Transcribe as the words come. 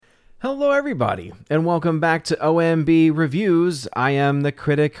Hello, everybody, and welcome back to OMB Reviews. I am the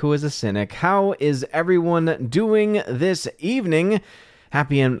critic who is a cynic. How is everyone doing this evening?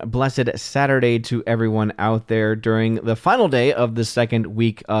 Happy and blessed Saturday to everyone out there during the final day of the second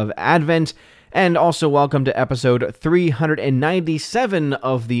week of Advent. And also welcome to episode 397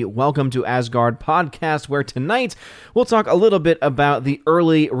 of the Welcome to Asgard podcast, where tonight we'll talk a little bit about the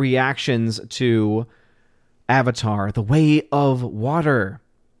early reactions to Avatar: The Way of Water.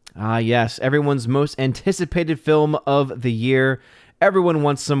 Yes, everyone's most anticipated film of the year. Everyone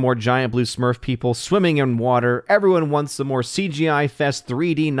wants some more giant blue Smurf people swimming in water. Everyone wants some more CGI Fest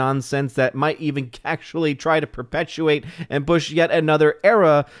 3D nonsense that might even actually try to perpetuate and push yet another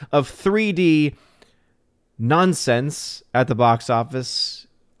era of 3D nonsense at the box office.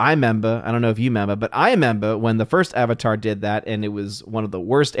 I remember, I don't know if you remember, but I remember when the first Avatar did that, and it was one of the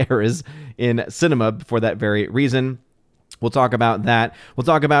worst eras in cinema for that very reason. We'll talk about that. We'll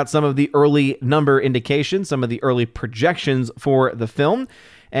talk about some of the early number indications, some of the early projections for the film.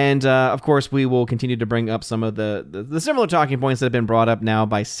 And, of course, we will continue to bring up some of the similar talking points that have been brought up now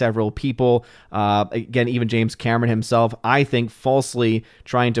by several people. Again, even James Cameron himself, I think, falsely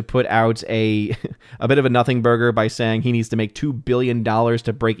trying to put out a bit of a nothing burger by saying he needs to make $2 billion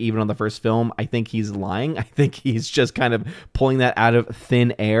to break even on the first film. I think he's lying. I think he's just kind of pulling that out of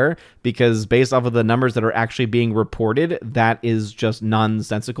thin air, because based off of the numbers that are actually being reported, that is just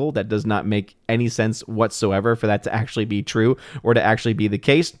nonsensical. That does not make any sense whatsoever for that to actually be true or to actually be the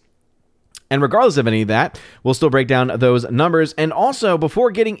case. And regardless of any of that, we'll still break down those numbers. And also, before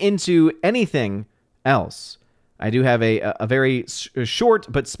getting into anything else, I do have a very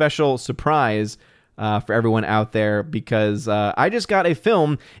short but special surprise for everyone out there, because I just got a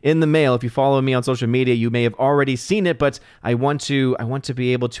film in the mail. If you follow me on social media, you may have already seen it, but I want to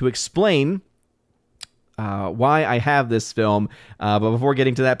be able to explain why I have this film. But before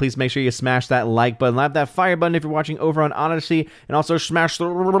getting to that, please make sure you smash that like button, slap that fire button if you're watching over on Odyssey, and also smash the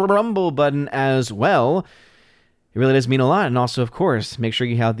rumble button as well. It really does mean a lot. And also, of course, make sure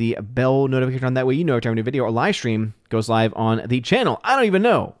you have the bell notification on. That way you know every time a new video or live stream goes live on the channel. I don't even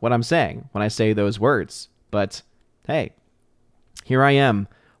know what I'm saying when I say those words, but hey, here I am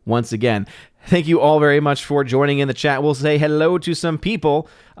once again. Thank you all very much for joining in the chat. We'll say hello to some people,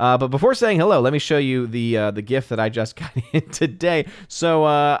 but before saying hello, let me show you the gift that I just got in today. So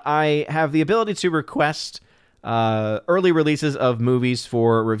I have the ability to request early releases of movies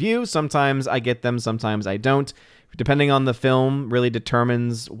for review. Sometimes I get them, sometimes I don't. Depending on the film, really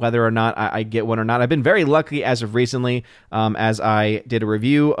determines whether or not I get one or not. I've been very lucky as of recently, as I did a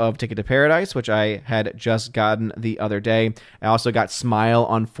review of Ticket to Paradise, which I had just gotten the other day. I also got Smile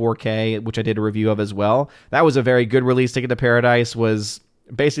on 4K, which I did a review of as well. That was a very good release. Ticket to Paradise was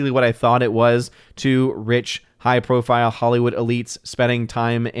basically what I thought it was: two rich, high-profile Hollywood elites spending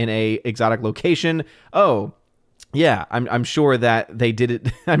time in a exotic location. Oh, yeah, I'm sure that they did it.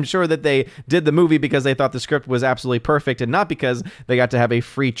 I'm sure that they did the movie because they thought the script was absolutely perfect, and not because they got to have a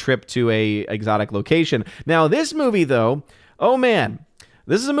free trip to a exotic location. Now, this movie, though, oh man,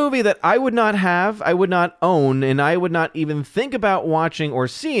 this is a movie that I would not have, I would not own, and I would not even think about watching or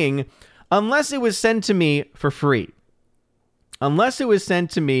seeing unless it was sent to me for free. Unless it was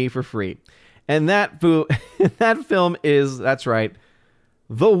sent to me for free. And that film is, that's right,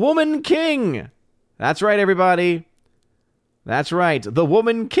 The Woman King. That's right, everybody. That's right. The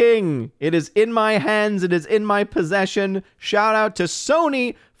Woman King. It is in my hands. It is in my possession. Shout out to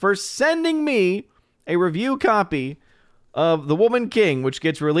Sony for sending me a review copy of The Woman King, which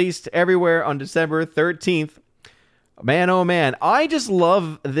gets released everywhere on December 13th. Man, oh man. I just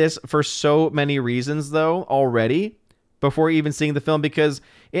love this for so many reasons, though, already, before even seeing the film, because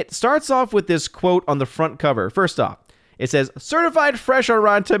it starts off with this quote on the front cover. First off, it says, certified fresh on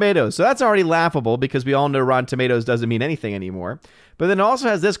Rotten Tomatoes. So that's already laughable, because we all know Rotten Tomatoes doesn't mean anything anymore. But then it also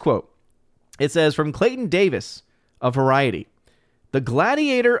has this quote. It says, from Clayton Davis of Variety, the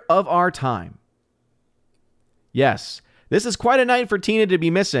gladiator of our time. Yes, this is quite a night for Tina to be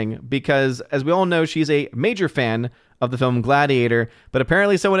missing, because as we all know, she's a major fan of the film Gladiator. But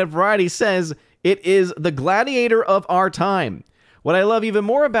apparently someone at Variety says it is the gladiator of our time. What I love even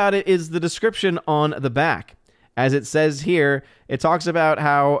more about it is the description on the back. As it says here, it talks about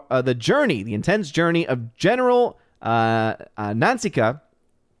how the intense journey of General Nansika,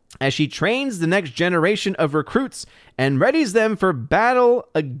 as she trains the next generation of recruits and readies them for battle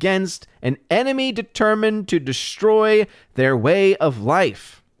against an enemy determined to destroy their way of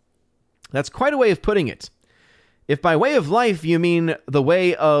life. That's quite a way of putting it. If by way of life you mean the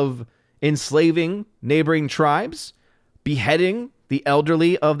way of enslaving neighboring tribes, beheading the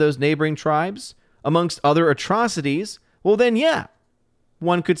elderly of those neighboring tribes, amongst other atrocities, well then yeah,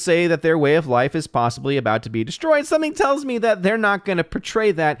 one could say that their way of life is possibly about to be destroyed. Something tells me that they're not going to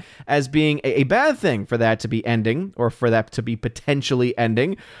portray that as being a bad thing for that to be ending, or for that to be potentially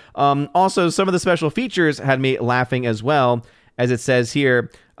ending. Also, some of the special features had me laughing as well, as it says here,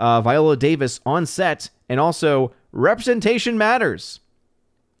 Viola Davis on set, and also representation matters.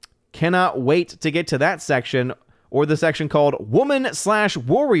 Cannot wait to get to that section, or the section called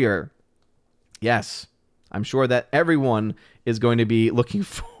Woman/Warrior. Yes, I'm sure that everyone is going to be looking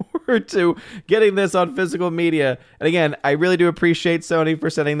forward to getting this on physical media. And again, I really do appreciate Sony for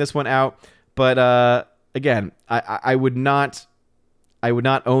sending this one out. But again, I would not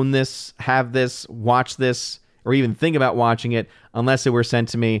own this, have this, watch this, or even think about watching it unless it were sent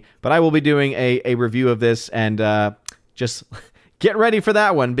to me. But I will be doing a review of this, and just get ready for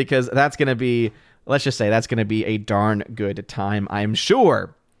that one, because that's going to be, let's just say, that's going to be a darn good time, I'm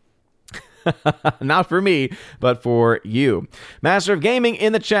sure. Not for me, but for you. Master of Gaming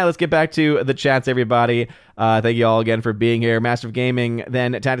in the chat. Let's get back to the chats, everybody. Thank you all again for being here. Master of Gaming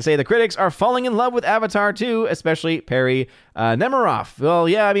then had to say the critics are falling in love with Avatar 2, especially Perry Nemiroff. Well,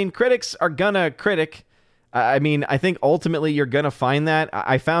 yeah, I mean, critics are gonna critic. I mean, I think ultimately you're gonna find that.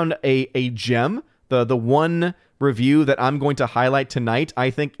 I found a gem. The one review that I'm going to highlight tonight,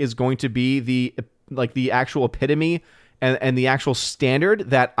 I think, is going to be the actual epitome and the actual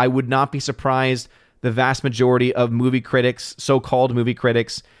standard that I would not be surprised the vast majority of movie critics, so-called movie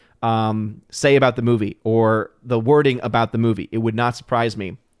critics, say about the movie, or the wording about the movie. It would not surprise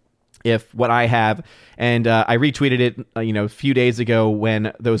me if what I have, and I retweeted it a few days ago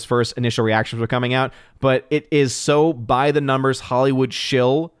when those first initial reactions were coming out, but it is so by the numbers Hollywood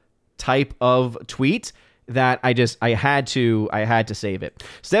shill type of tweet that I had to save it.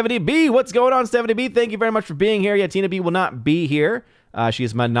 Stephanie B, what's going on, Stephanie B? Thank you very much for being here. Yeah, Tina B will not be here. She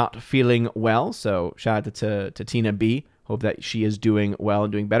is not feeling well, so shout out to Tina B. Hope that she is doing well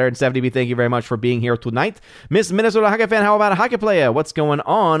and doing better. And Stephanie B, thank you very much for being here tonight. Miss Minnesota Hockey Fan, how about a hockey player? What's going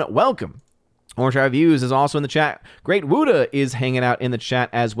on? Welcome. Orange Eye Views is also in the chat. Great Wuda is hanging out in the chat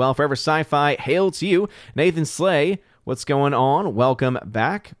as well. Forever Sci-Fi, hail to you. Nathan Slay, what's going on? Welcome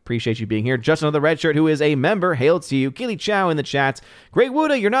back. Appreciate you being here. Justin of the Red Shirt, who is a member, hail to you. Keely Chow in the chat. Great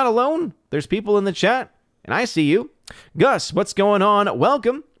Wuda, you're not alone. There's people in the chat, and I see you. Gus, what's going on?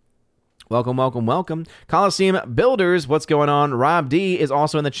 Welcome. Welcome. Coliseum Builders, what's going on? Rob D is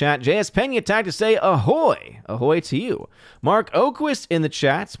also in the chat. JS Pena tagged to say ahoy. Ahoy to you. Mark Oquist in the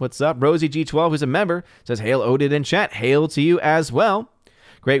chat. What's up? Rosie G12, who's a member, says hail Odin in chat. Hail to you as well.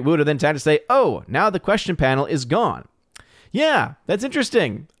 Great Wooder then tagged to say, oh, now the question panel is gone. Yeah, that's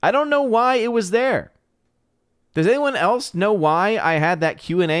interesting. I don't know why it was there. Does anyone else know why I had that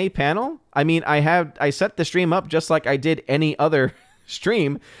Q&A panel? I mean, I set the stream up just like I did any other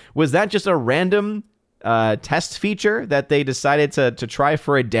stream. Was that just a random test feature that they decided to try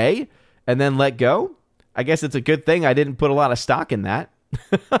for a day and then let go? I guess it's a good thing I didn't put a lot of stock in that.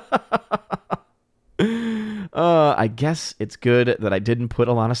 I guess it's good that I didn't put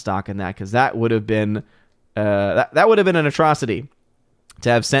a lot of stock in that, because that would have been that would have been an atrocity to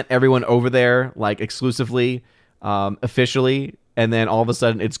have sent everyone over there like exclusively, officially, and then all of a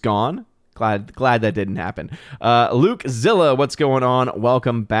sudden it's gone. Glad that didn't happen. Luke Zilla, what's going on?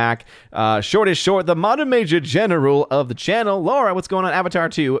 Welcome back. Short is short, the modern major general of the channel. Laura, what's going on? Avatar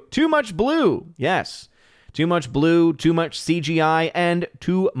 2. Too much blue. Yes. Too much blue, too much CGI, and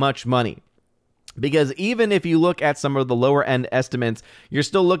too much money. Because even if you look at some of the lower end estimates, you're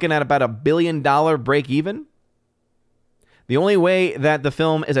still looking at about $1 billion break even. The only way that the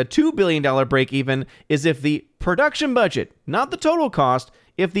film is a $2 billion break even is if the production budget, not the total cost,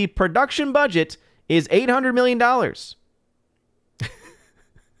 if the production budget is $800 million.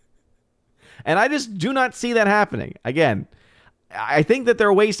 And I just do not see that happening. Again, I think that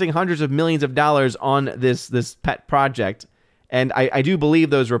they're wasting hundreds of millions of dollars on this pet project. And I do believe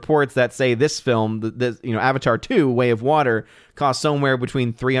those reports that say this film, Avatar 2, Way of Water, cost somewhere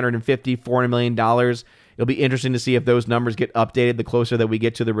between $350, $400 million. It'll be interesting to see if those numbers get updated the closer that we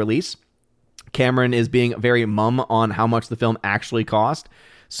get to the release. Cameron is being very mum on how much the film actually cost.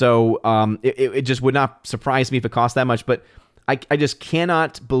 So it just would not surprise me if it cost that much. But I just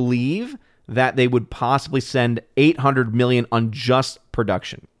cannot believe that they would possibly spend $800 million on just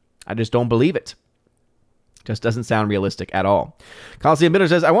production. I just don't believe it. Just doesn't sound realistic at all. Coliseum Bitter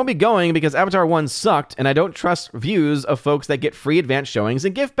says, I won't be going because Avatar 1 sucked, and I don't trust views of folks that get free advance showings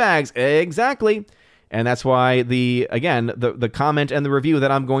and gift bags. Exactly. And that's why the comment and the review that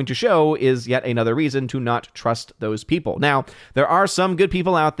I'm going to show is yet another reason to not trust those people. Now, there are some good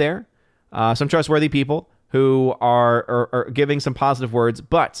people out there, some trustworthy people who are giving some positive words,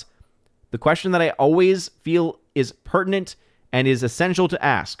 but the question that I always feel is pertinent and is essential to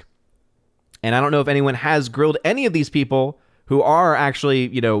ask. And I don't know if anyone has grilled any of these people who are actually,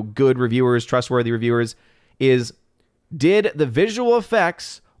 good reviewers, trustworthy reviewers, is did the visual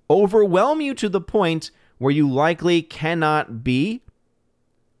effects overwhelm you to the point where you likely cannot be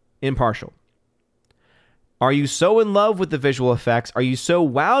impartial? Are you so in love with the visual effects? Are you so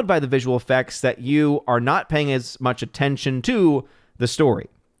wowed by the visual effects that you are not paying as much attention to the story?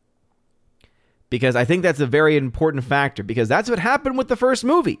 Because I think that's a very important factor, because that's what happened with the first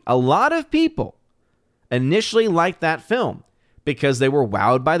movie. A lot of people initially liked that film because they were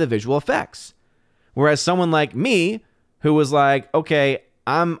wowed by the visual effects. Whereas someone like me, who was like, okay,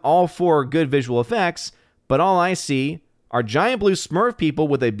 I'm all for good visual effects, but all I see are giant blue Smurf people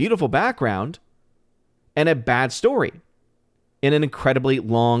with a beautiful background and a bad story in an incredibly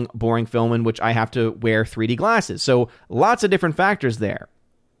long, boring film in which I have to wear 3D glasses. So lots of different factors there.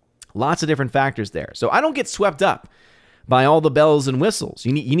 So I don't get swept up by all the bells and whistles.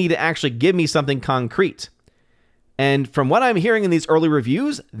 You need to actually give me something concrete. And from what I'm hearing in these early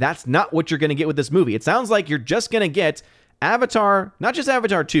reviews, that's not what you're going to get with this movie. It sounds like you're just going to get Avatar, not just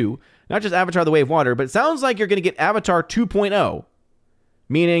Avatar 2, not just Avatar The Way of Water, but it sounds like you're going to get Avatar 2.0,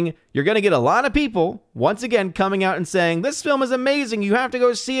 meaning you're going to get a lot of people, once again, coming out and saying, this film is amazing, you have to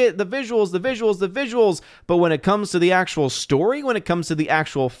go see it, the visuals. But when it comes to the actual story, when it comes to the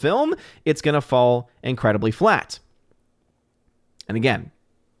actual film, it's going to fall incredibly flat. And again,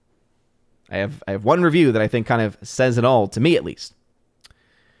 I have one review that I think kind of says it all, to me at least.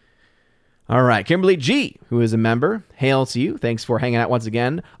 All right, Kimberly G., who is a member, hail to you. Thanks for hanging out once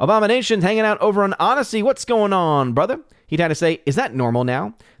again. Abomination's hanging out over on Odyssey. What's going on, brother? He'd had to say, is that normal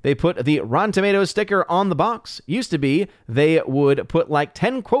now? They put the Rotten Tomatoes sticker on the box. Used to be, they would put like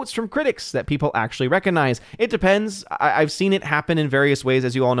 10 quotes from critics that people actually recognize. It depends. I've seen it happen in various ways.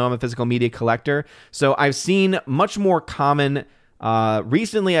 As you all know, I'm a physical media collector. So I've seen much more common.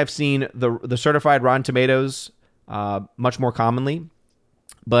 Recently, I've seen the certified Rotten Tomatoes much more commonly.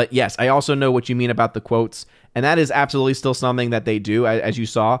 But yes, I also know what you mean about the quotes. And that is absolutely still something that they do. As you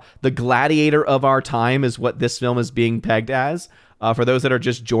saw, the gladiator of our time is what this film is being pegged as. For those that are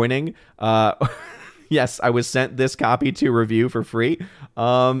just joining, yes, I was sent this copy to review for free.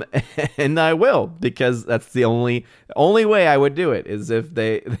 And I will, because that's the only way I would do it, is if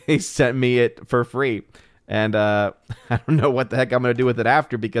they sent me it for free. And I don't know what the heck I'm going to do with it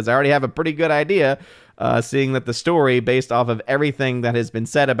after, because I already have a pretty good idea, seeing that the story, based off of everything that has been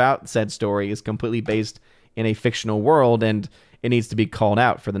said about said story, is completely based in a fictional world, and it needs to be called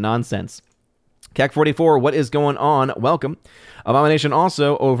out for the nonsense. Kek44, what is going on? Welcome. Abomination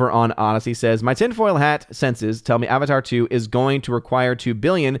also over on Odyssey says, my tinfoil hat senses tell me Avatar 2 is going to require $2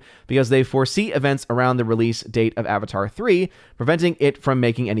 billion because they foresee events around the release date of Avatar 3, preventing it from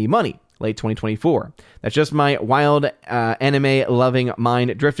making any money. Late 2024. That's just my wild anime-loving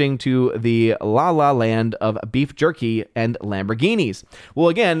mind drifting to the La La Land of beef jerky and Lamborghinis. Well,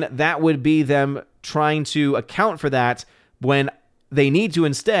 again, that would be them trying to account for that when they need to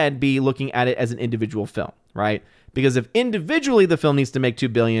instead be looking at it as an individual film, right? Because if individually the film needs to make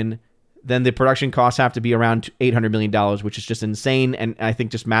 $2 billion, then the production costs have to be around $800 million, which is just insane and I think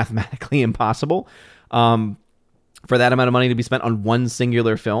just mathematically impossible for that amount of money to be spent on one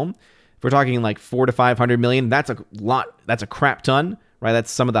singular film. If we're talking like $400 to $500 million, that's a lot. That's a crap ton, right? That's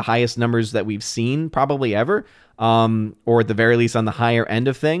some of the highest numbers that we've seen probably ever, or at the very least on the higher end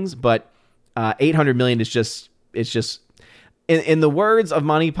of things. But $800 million is just, in the words of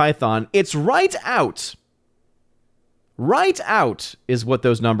Monty Python, it's right out. Right out is what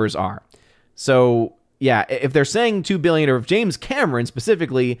those numbers are. So yeah, if they're saying $2 billion, or if James Cameron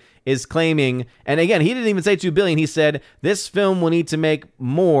specifically is claiming, and again, he didn't even say $2 billion. He said this film will need to make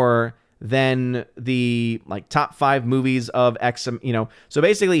more than the like top 5 movies of X, So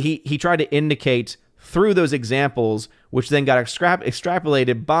basically he tried to indicate through those examples, which then got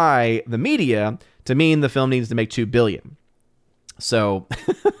extrapolated by the media to mean the film needs to make $2 billion. So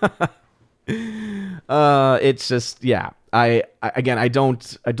it's just, yeah, I don't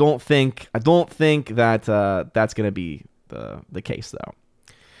think that that's going to be the case though.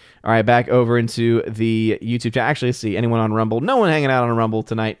 All right, back over into the YouTube chat. Actually, let's see. Anyone on Rumble? No one hanging out on Rumble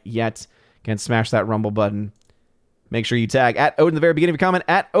tonight yet. Can smash that Rumble button. Make sure you tag at Odin at the very beginning of your comment.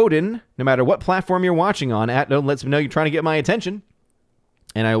 At Odin, no matter what platform you're watching on. At Odin lets me know you're trying to get my attention.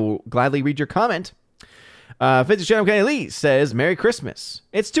 And I will gladly read your comment. Physics Channel Kenny Lee says, Merry Christmas.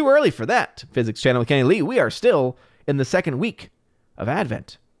 It's too early for that. Physics Channel Kenny Lee, we are still in the second week of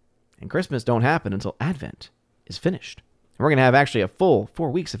Advent. And Christmas don't happen until Advent is finished. We're going to have actually a full 4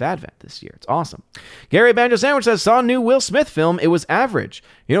 weeks of Advent this year. It's awesome. Gary Banjo Sandwich says, saw a new Will Smith film. It was average.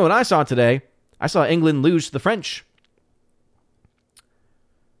 You know what I saw today? I saw England lose to the French.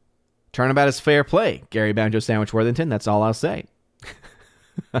 Turnabout is fair play. Gary Banjo Sandwich Worthington. That's all I'll say.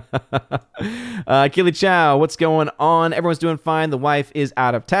 Keely Chow, what's going on? Everyone's doing fine. The wife is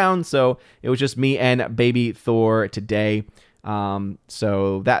out of town, so it was just me and baby Thor today.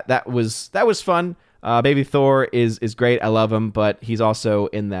 So that was fun. Baby Thor is great. I love him, but he's also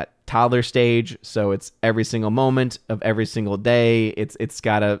in that toddler stage, so it's every single moment of every single day. It's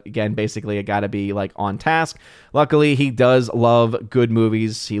gotta, again, basically it gotta be like on task. Luckily, he does love good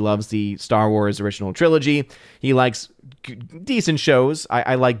movies. He loves the Star Wars original trilogy. He likes decent shows.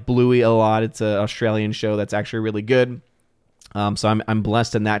 I like Bluey a lot. It's an Australian show that's actually really good. So I'm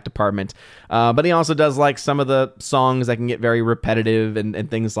blessed in that department. But he also does like some of the songs that can get very repetitive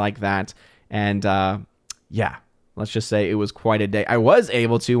and things like that. And yeah, let's just say it was quite a day. I was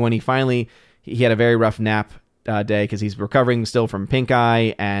able to, when he had a very rough nap day because he's recovering still from pink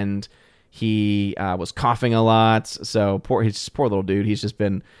eye, and he was coughing a lot. So poor little dude. He's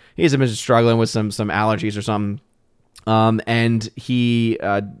been struggling with some allergies or something. And he,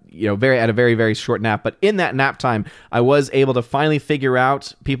 had a very, very short nap. But in that nap time, I was able to finally figure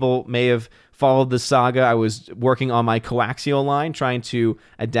out, people may have followed the saga. I was working on my coaxial line, trying to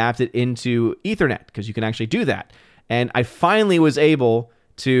adapt it into Ethernet, because you can actually do that. And I finally was able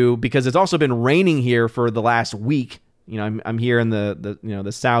to, because it's also been raining here for the last week. I'm here in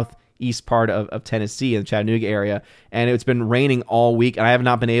the southeast part of Tennessee, in the Chattanooga area, and it's been raining all week, and I have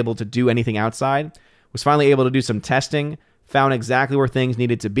not been able to do anything outside. Was finally able to do some testing, found exactly where things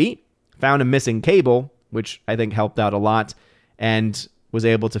needed to be, found a missing cable, which I think helped out a lot, and was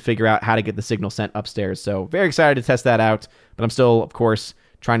able to figure out how to get the signal sent upstairs. So very excited to test that out, but I'm still, of course,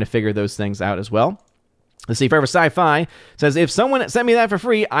 trying to figure those things out as well. Let's see, Forever Sci-Fi says, if someone sent me that for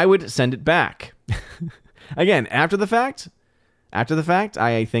free, I would send it back. Again, after the fact,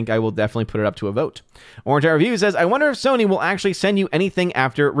 I think I will definitely put it up to a vote. Orange Eye Review says, I wonder if Sony will actually send you anything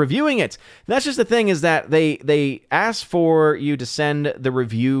after reviewing it. That's just the thing, is that they ask for you to send the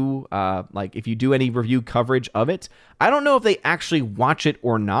review, like if you do any review coverage of it. I don't know if they actually watch it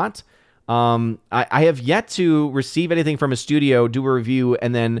or not. I have yet to receive anything from a studio, do a review,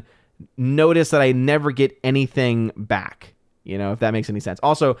 and then notice that I never get anything back. If that makes any sense.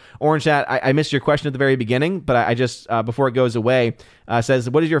 Also, Orange Chat, I missed your question at the very beginning, but I just, before it goes away, says,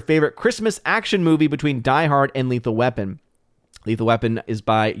 what is your favorite Christmas action movie between Die Hard and Lethal Weapon? Lethal Weapon is,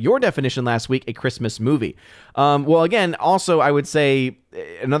 by your definition last week, a Christmas movie. Well, again, also, I would say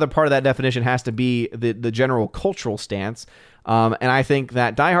another part of that definition has to be the general cultural stance. And I think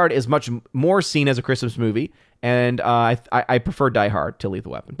that Die Hard is much more seen as a Christmas movie, and I prefer Die Hard to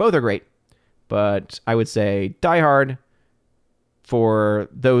Lethal Weapon. Both are great, but I would say Die Hard for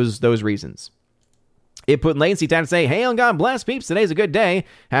those reasons. It put latency time to say, hey, on God bless, peeps, today's a good day.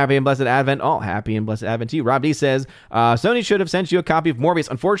 Happy and blessed Advent. Oh, happy and blessed Advent to you. Rob D says, Sony should have sent you a copy of Morbius.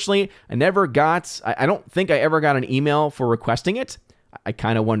 Unfortunately, I don't think I ever got an email for requesting it. I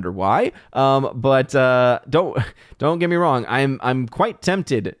kind of wonder why. But don't get me wrong. I'm quite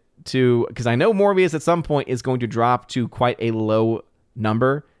tempted to, because I know Morbius at some point is going to drop to quite a low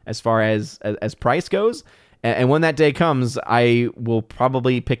number as far as price goes. And when that day comes, I will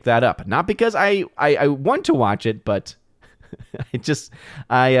probably pick that up. Not because I want to watch it, but I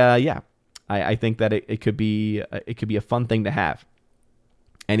think that it could be a fun thing to have.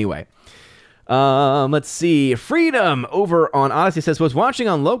 Anyway, let's see. Freedom over on Odyssey says, was watching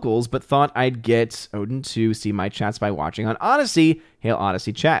on Locals, but thought I'd get Odin to see my chats by watching on Odyssey. Hail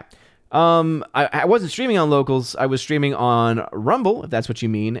Odyssey chat. I wasn't streaming on Locals. I was streaming on Rumble, if that's what you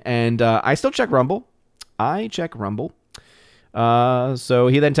mean. And I still check Rumble. I check Rumble. So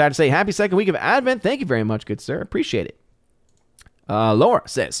he then tried to say, happy second week of Advent. Thank you very much, good sir. Appreciate it. Laura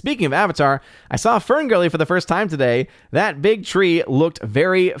says, speaking of Avatar, I saw Ferngully for the first time today. That big tree looked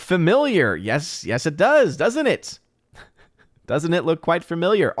very familiar. Yes, it does, doesn't it? Doesn't it look quite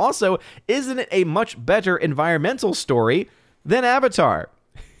familiar? Also, isn't it a much better environmental story than Avatar?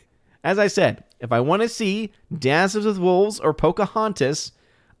 As I said, if I want to see Dances with Wolves or Pocahontas,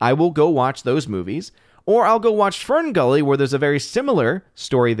 I will go watch those movies. Or I'll go watch Ferngully, where there's a very similar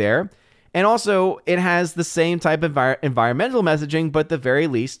story there. And also, it has the same type of environmental messaging, but at the very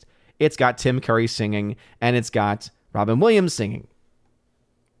least, it's got Tim Curry singing, and it's got Robin Williams singing.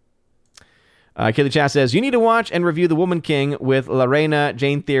 Kelly Chat says, you need to watch and review The Woman King with Lorena,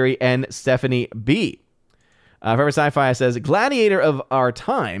 Jane Theory, and Stephanie B. Forever Sci-Fi says, Gladiator of our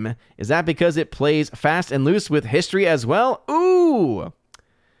time, is that because it plays fast and loose with history as well? Ooh!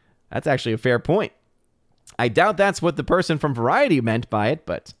 That's actually a fair point. I doubt that's what the person from Variety meant by it,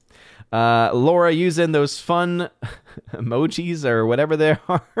 but Laura using those fun emojis or whatever they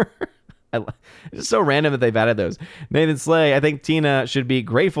are. It's so random that they've added those. Nathan Slay, I think Tina should be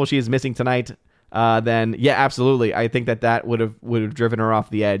grateful she is missing tonight. Then yeah, absolutely. I think that would have driven her off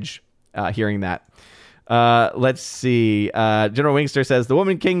the edge. Hearing that. Let's see. General Wingster says The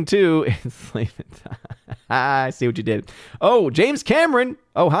Woman King 2 is I see what you did. Oh, James Cameron.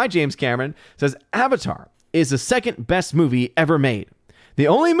 Oh, hi, James Cameron. Says Avatar is the second best movie ever made. The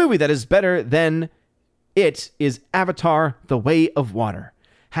only movie that is better than it is Avatar: The Way of Water.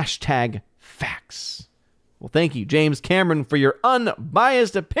 #facts. Well, thank you, James Cameron, for your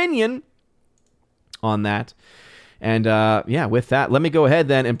unbiased opinion on that. And yeah, with that, let me go ahead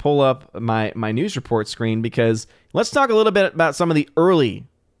then and pull up my news report screen, because let's talk a little bit about some of the early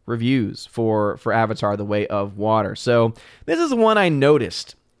reviews for Avatar: The Way of Water. So this is one I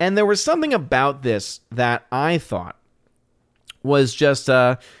noticed, and there was something about this that I thought was just,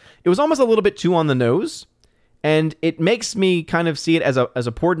 it was almost a little bit too on the nose, and it makes me kind of see it as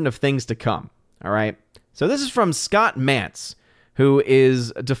a portent of things to come. All right. So this is from Scott Mantz, who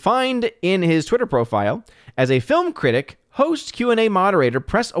is defined in his Twitter profile as a film critic, host, Q&A moderator,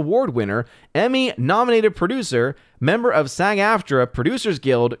 press award winner, Emmy-nominated producer, member of SAG-AFTRA, Producers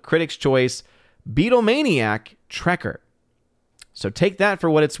Guild, Critics' Choice, Beatlemaniac, Trekker. So take that for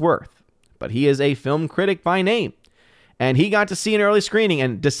what it's worth. But he is a film critic by name. And he got to see an early screening,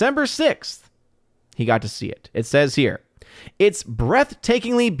 and December 6th, he got to see it. It says here, it's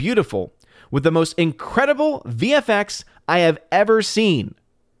breathtakingly beautiful, with the most incredible VFX I have ever seen.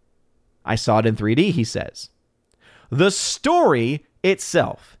 I saw it in 3D, he says. The story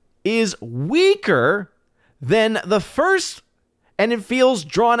itself is weaker than the first, and it feels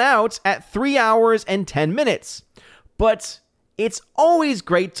drawn out at 3 hours and 10 minutes. But it's always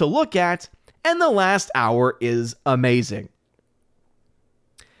great to look at, and the last hour is amazing.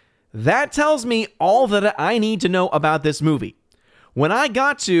 That tells me all that I need to know about this movie. When I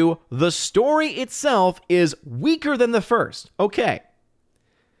got to the story itself is weaker than the first. Okay.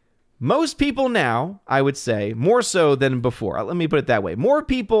 Most people now, I would say, more so than before. Let me put it that way. More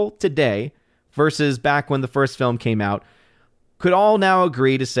people today versus back when the first film came out could all now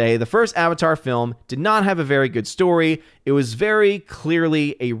agree to say the first Avatar film did not have a very good story. It was very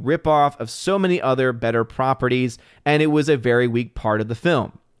clearly a ripoff of so many other better properties, and it was a very weak part of the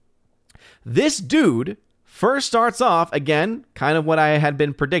film. This dude first starts off, again, kind of what I had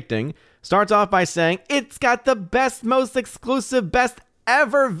been predicting, starts off by saying, it's got the best, most exclusive, best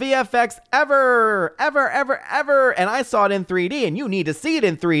ever VFX ever. And I saw it in 3D, and you need to see it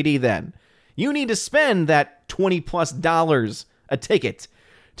in 3D then. You need to spend that $20+ a ticket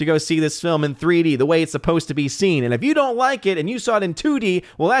to go see this film in 3D the way it's supposed to be seen. And if you don't like it and you saw it in 2D,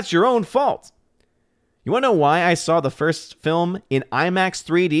 well, that's your own fault. You want to know why I saw the first film in IMAX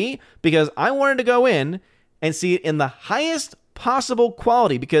 3D? Because I wanted to go in and see it in the highest possible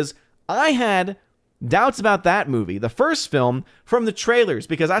quality, because I had doubts about that movie, the first film, from the trailers,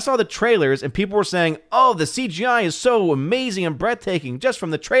 because I saw the trailers and people were saying, oh, the CGI is so amazing and breathtaking just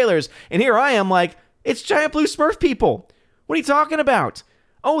from the trailers. And here I am like, it's giant blue Smurf people. What are you talking about?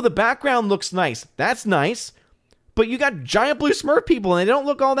 Oh, the background looks nice. That's nice. But you got giant blue Smurf people and they don't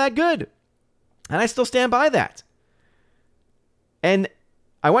look all that good. And I still stand by that. And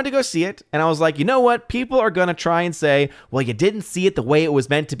I went to go see it, and I was like, you know what? People are going to try and say, well, you didn't see it the way it was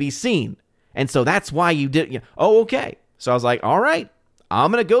meant to be seen. And so that's why you did. Oh, okay. So I was like, all right,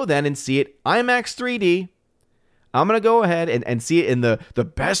 I'm going to go then and see it IMAX 3D. I'm going to go ahead and see it in the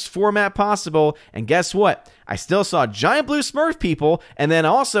best format possible. And guess what? I still saw giant blue Smurf people. And then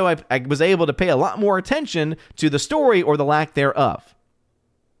also I was able to pay a lot more attention to the story or the lack thereof.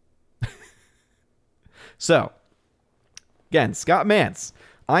 So, again, Scott Mantz,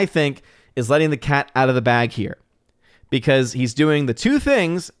 I think, is letting the cat out of the bag here, because he's doing the two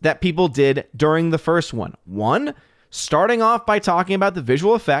things that people did during the first one. One, starting off by talking about the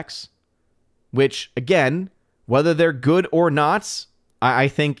visual effects, which, again, whether they're good or not, I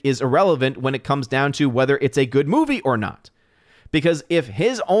think is irrelevant when it comes down to whether it's a good movie or not. Because if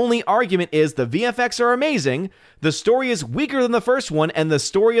his only argument is the VFX are amazing, the story is weaker than the first one, and the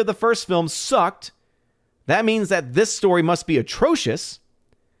story of the first film sucked, that means that this story must be atrocious.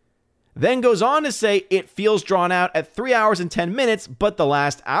 Then goes on to say it feels drawn out at 3 hours and 10 minutes, but the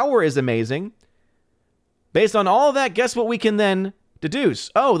last hour is amazing. Based on all of that, guess what we can then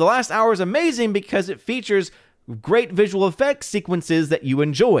deduce? Oh, the last hour is amazing because it features great visual effects sequences that you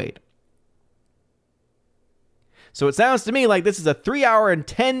enjoyed. So it sounds to me like this is a 3 hour and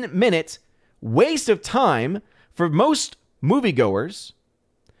 10 minute waste of time for most moviegoers,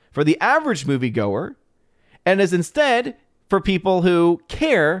 for the average moviegoer, and is instead for people who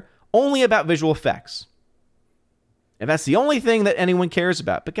care only about visual effects. if that's the only thing that anyone cares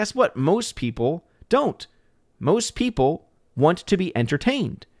about. But guess what? Most people don't. Most people want to be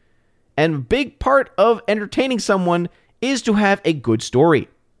entertained. And a big part of entertaining someone is to have a good story.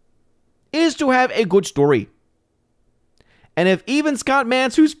 And if even Scott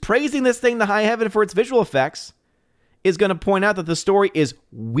Mantz, who's praising this thing to high heaven for its visual effects, is going to point out that the story is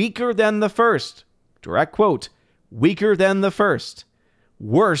weaker than the first, direct quote, weaker than the first,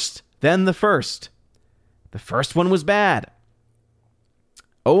 worse than the first. The first one was bad.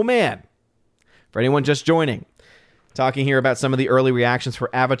 Oh man. For anyone just joining, talking here about some of the early reactions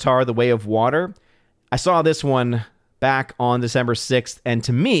for Avatar: The Way of Water. I saw this one back on December 6th, and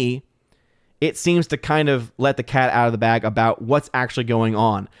to me, it seems to kind of let the cat out of the bag about what's actually going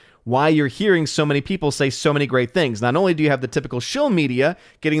on. Why you're hearing so many people say so many great things. Not only do you have the typical shill media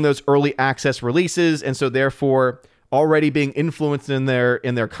getting those early access releases, and so therefore already being influenced in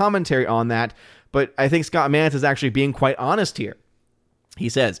their commentary on that, but I think Scott Mantz is actually being quite honest here. He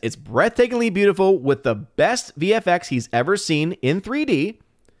says, it's breathtakingly beautiful with the best VFX he's ever seen in 3D.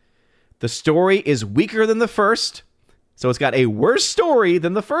 The story is weaker than the first, so it's got a worse story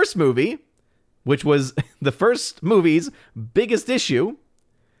than the first movie, which was the first movie's biggest issue.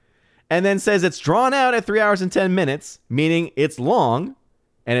 And then says it's drawn out at 3 hours and 10 minutes, meaning it's long,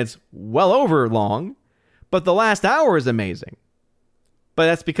 and it's well over long, but the last hour is amazing. But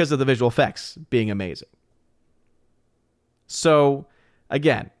that's because of the visual effects being amazing. So,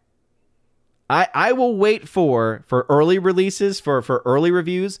 again, I will wait for early releases, for early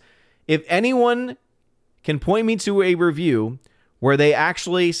reviews. If anyone can point me to a review where they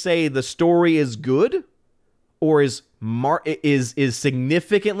actually say the story is good or is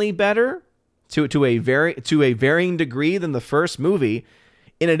significantly better to a varying degree than the first movie,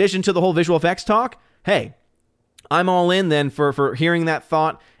 in addition to the whole visual effects talk, hey, I'm all in then for hearing that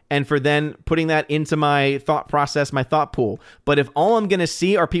thought and for then putting that into my thought process, my thought pool. But if all I'm going to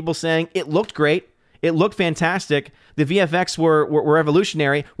see are people saying it looked great, it looked fantastic, the VFX were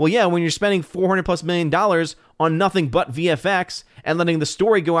revolutionary, well, yeah, when you're spending $400+ million on nothing but VFX and letting the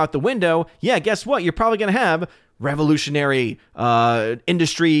story go out the window, yeah, guess what? You're probably going to have revolutionary,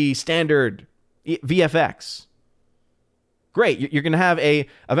 industry standard VFX. Great, you're going to have a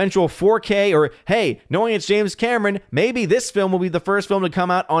eventual 4K, or hey, knowing it's James Cameron, maybe this film will be the first film to come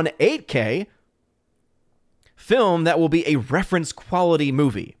out on 8K film that will be a reference quality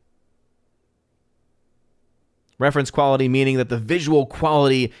movie. Reference quality meaning that the visual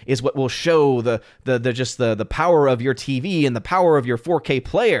quality is what will show the power of your TV and the power of your 4K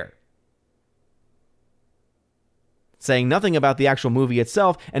player. Saying nothing about the actual movie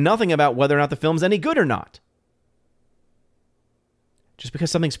itself and nothing about whether or not the film's any good or not. Just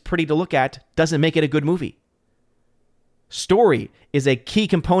because something's pretty to look at doesn't make it a good movie. Story is a key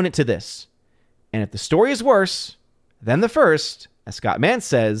component to this. And if the story is worse than the first, as Scott Mantz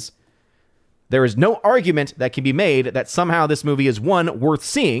says, there is no argument that can be made that somehow this movie is 1, worth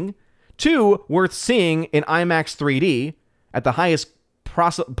seeing, 2, worth seeing in IMAX 3D at the highest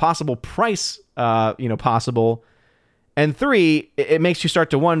possible price possible, and 3, it makes you start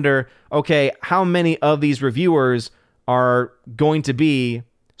to wonder, okay, how many of these reviewers are going to be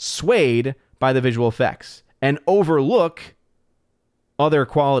swayed by the visual effects and overlook other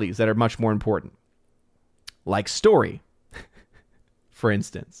qualities that are much more important, like story, for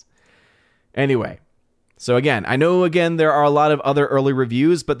instance. Anyway, so again, I know there are a lot of other early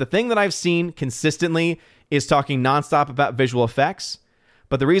reviews, but the thing that I've seen consistently is talking nonstop about visual effects.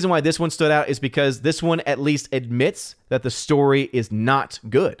 But the reason why this one stood out is because this one at least admits that the story is not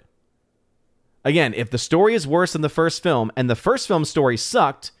good. Again, if the story is worse than the first film and the first film's story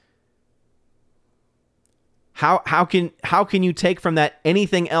sucked, how can you take from that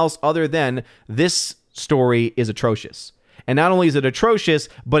anything else other than this story is atrocious? And not only is it atrocious,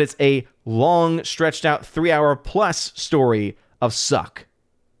 but it's a long, stretched out 3-hour plus story of suck.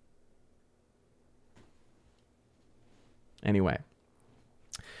 Anyway,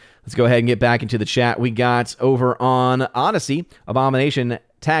 let's go ahead and get back into the chat. We got over on Odyssey, Abomination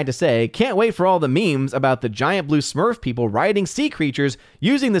tagged to say, can't wait for all the memes about the giant blue Smurf people riding sea creatures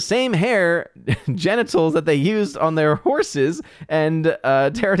using the same hair genitals that they used on their horses and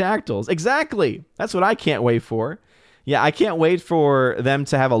pterodactyls. Exactly. That's what I can't wait for. Yeah, I can't wait for them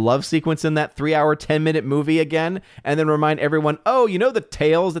to have a love sequence in that 3-hour, 10-minute movie again, and then remind everyone, oh, you know the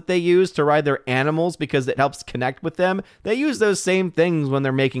tails that they use to ride their animals because it helps connect with them? They use those same things when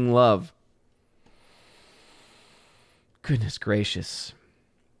they're making love. Goodness gracious.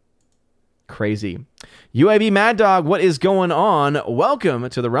 Crazy. UAB Mad Dog, what is going on? Welcome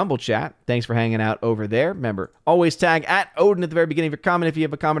to the Rumble chat. Thanks for hanging out over there. Remember, always tag at Odin at the very beginning of your comment if you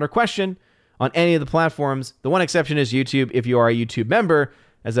have a comment or question. on any of the platforms. The one exception is YouTube. If you are a YouTube member,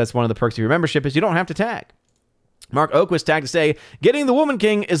 as that's one of the perks of your membership, is you don't have to tag. Mark Oak tagged to say, getting the Woman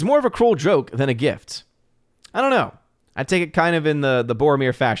King is more of a cruel joke than a gift. I don't know. I take it kind of in the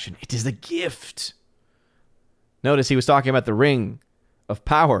Boromir fashion. It is a gift. Notice he was talking about the Ring of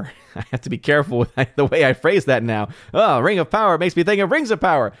Power. I have to be careful with the way I phrase that now. Oh, Ring of Power makes me think of Rings of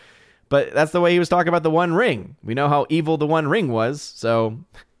Power. But that's the way he was talking about the One Ring. We know how evil the One Ring was, so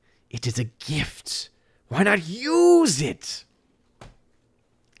it is a gift. Why not use it?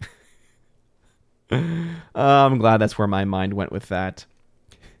 I'm glad that's where my mind went with that.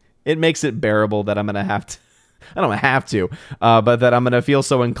 It makes it bearable that I'm going to have to, I don't have to, but that I'm going to feel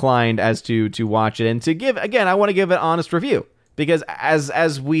so inclined as to watch it and to give, again, I want to give an honest review. Because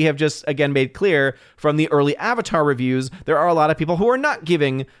as we have just, again, made clear from the early Avatar reviews, there are a lot of people who are not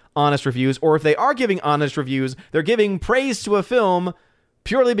giving honest reviews, or if they are giving honest reviews, they're giving praise to a film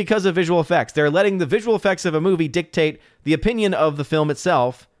purely because of visual effects. They're letting the visual effects of a movie dictate the opinion of the film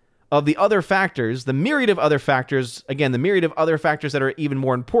itself, of the other factors, the myriad of other factors, again, the myriad of other factors that are even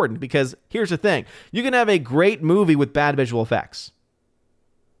more important. Because here's the thing, you can have a great movie with bad visual effects.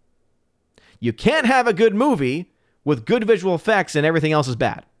 You can't have a good movie with good visual effects and everything else is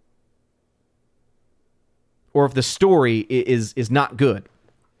bad. Or if the story is not good.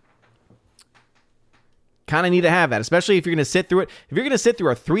 Kind of need to have that, especially if you're going to sit through it. If you're going to sit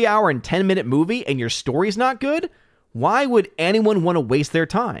through a 3-hour and 10-minute movie and your story's not good, why would anyone want to waste their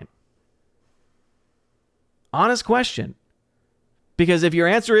time? Honest question. Because if your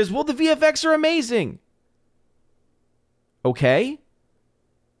answer is, well, the VFX are amazing. Okay.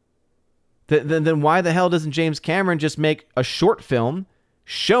 Then why the hell doesn't James Cameron just make a short film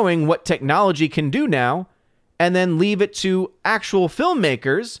showing what technology can do now and then leave it to actual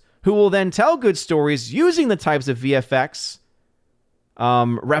filmmakers who will then tell good stories using the types of VFX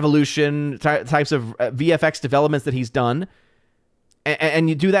revolution, types of VFX developments that he's done, and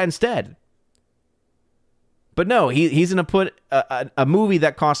you do that instead. But no, he's going to put a movie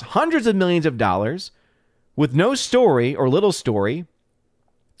that costs hundreds of millions of dollars with no story or little story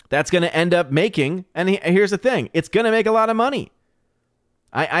that's going to end up making, and here's the thing, it's going to make a lot of money.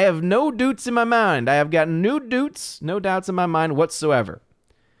 I have no doubts in my mind. I have got no doubts in my mind whatsoever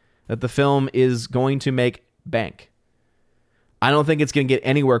that the film is going to make bank. I don't think it's going to get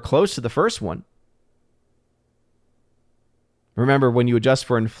anywhere close to the first one. Remember, when you adjust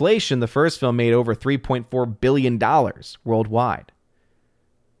for inflation, the first film made over $3.4 billion worldwide.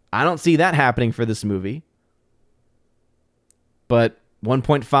 I don't see that happening for this movie. But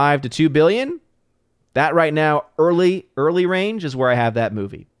 1.5 to 2 billion? That right now, early range is where I have that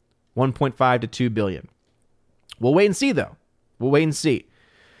movie. 1.5 to 2 billion. We'll wait and see, though. We'll wait and see.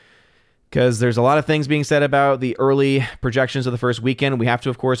 Because there's a lot of things being said about the early projections of the first weekend. We have to,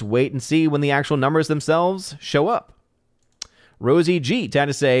 of course, wait and see when the actual numbers themselves show up. Rosie G had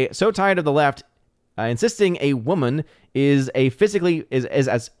to say, so tired of the left insisting a woman is as physically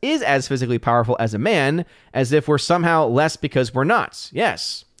powerful as a man, as if we're somehow less because we're not.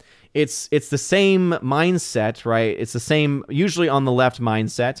 Yes, it's the same mindset, right? It's the same, usually on the left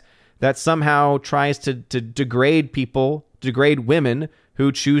mindset, that somehow tries to degrade people, degrade women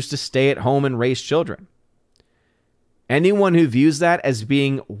who choose to stay at home and raise children. Anyone who views that as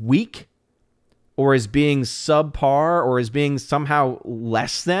being weak, or as being subpar, or as being somehow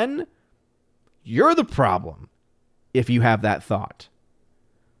less than, you're the problem if you have that thought.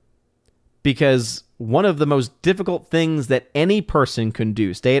 Because one of the most difficult things that any person can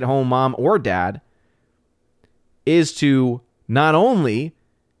do, stay-at-home mom or dad, is to not only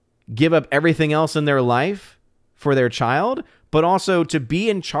give up everything else in their life for their child, but also to be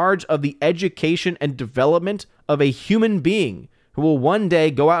in charge of the education and development of a human being who will one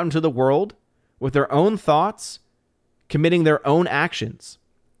day go out into the world with their own thoughts, committing their own actions.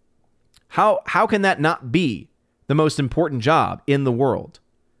 How can that not be the most important job in the world?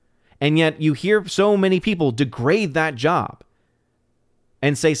 And yet you hear so many people degrade that job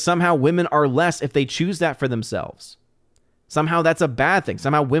and say somehow women are less if they choose that for themselves. Somehow that's a bad thing.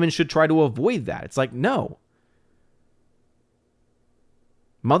 Somehow women should try to avoid that. It's like, no.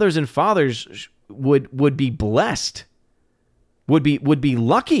 Mothers and fathers would be blessed, would be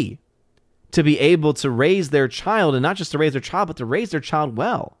lucky to be able to raise their child, and not just to raise their child, but to raise their child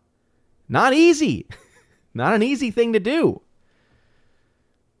well. Not easy. Not an easy thing to do.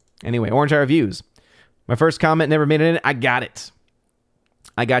 Anyway, Orange Eye Reviews. My first comment never made it in. I got it.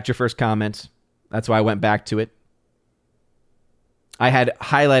 I got your first comment. That's why I went back to it. I had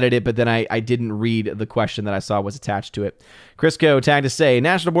highlighted it, but then I didn't read the question that I saw was attached to it. Crisco tagged to say,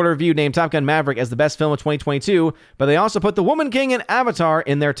 National Board of Review named Top Gun Maverick as the best film of 2022, but they also put The Woman King and Avatar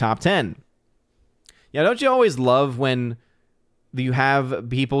in their top 10. Yeah, don't you always love when you have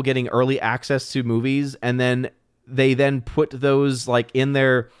people getting early access to movies and then they then put those like in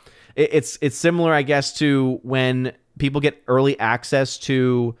their... It's similar, I guess, to when people get early access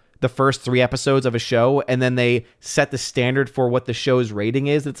to the first 3 episodes of a show and then they set the standard for what the show's rating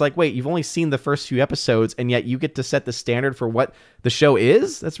is. It's like, wait, you've only seen the first few episodes and yet you get to set the standard for what the show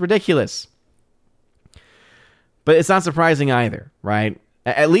is? That's ridiculous. But it's not surprising either, right?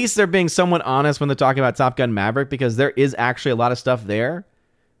 At least they're being somewhat honest when they're talking about Top Gun Maverick, because there is actually a lot of stuff there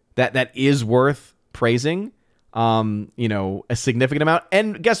that is worth praising, a significant amount.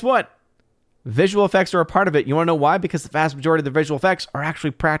 And guess what? Visual effects are a part of it. You want to know why? Because the vast majority of the visual effects are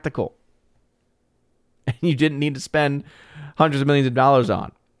actually practical. And you didn't need to spend hundreds of millions of dollars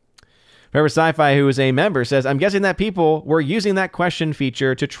on. Forever Sci-Fi, who is a member, says, I'm guessing that people were using that question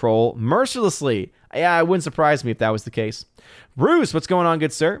feature to troll mercilessly. Yeah, it wouldn't surprise me if that was the case. Bruce, what's going on,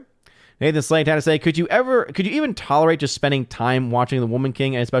 good sir? Nathan Slade had to say, could you even tolerate just spending time watching The Woman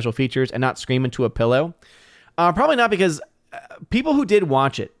King and special features and not scream into a pillow? Probably not, because people who did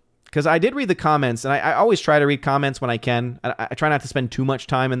watch it, because I did read the comments, and I always try to read comments when I can. I try not to spend too much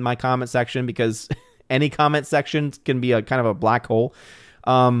time in my comment section, because any comment section can be a kind of a black hole.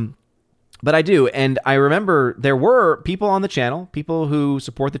 But I do, and I remember there were people on the channel, people who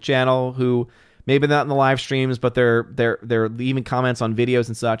support the channel, who maybe not in the live streams, but they're leaving comments on videos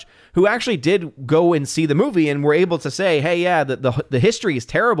and such, who actually did go and see the movie and were able to say, hey, yeah, the history is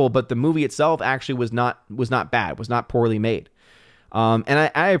terrible, but the movie itself actually was not bad, was not poorly made.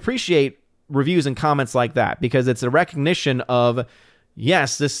 And I appreciate reviews and comments like that, because it's a recognition of,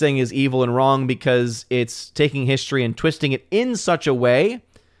 yes, this thing is evil and wrong because it's taking history and twisting it in such a way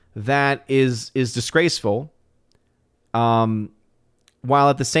that is disgraceful, while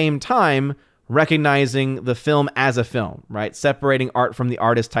at the same time recognizing the film as a film, right? Separating art from the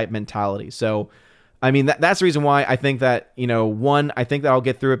artist type mentality. So, I mean, that's the reason why I think that, I think that I'll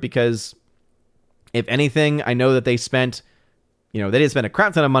get through it, because if anything, I know that they spent, they didn't spend a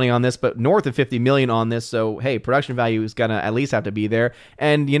crap ton of money on this, but north of $50 million on this. So, hey, production value is going to at least have to be there.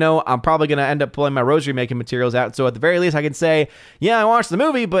 And, I'm probably going to end up pulling my rosary making materials out. So at the very least, I can say, yeah, I watched the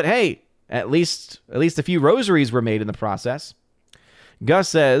movie, but hey, at least a few rosaries were made in the process. Gus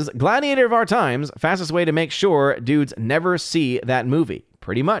says, Gladiator of our times, fastest way to make sure dudes never see that movie.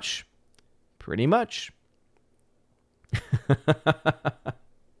 Pretty much.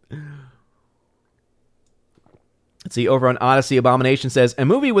 Let's see, over on Odyssey, Abomination says, a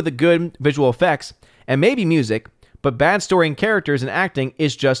movie with a good visual effects and maybe music, but bad story and characters and acting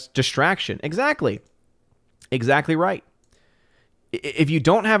is just distraction. Exactly right. If you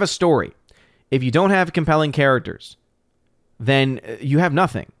don't have a story, if you don't have compelling characters, then you have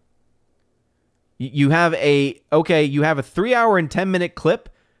nothing. You have a 3-hour and 10-minute clip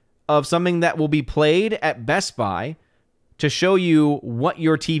of something that will be played at Best Buy to show you what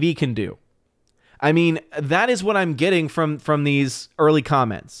your TV can do. I mean, that is what I'm getting from these early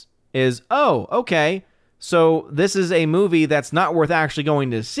comments is, oh, okay, so this is a movie that's not worth actually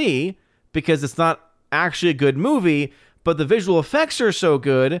going to see because it's not actually a good movie, but the visual effects are so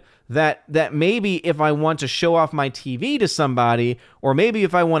good that maybe if I want to show off my TV to somebody, or maybe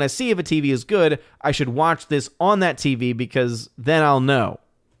if I want to see if a TV is good, I should watch this on that TV because then I'll know.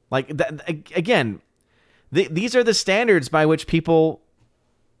 Like, again, these are the standards by which people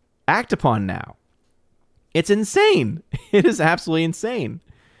act upon now. It's insane. It is absolutely insane.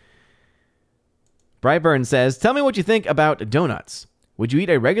 Brightburn says, tell me what you think about donuts. Would you eat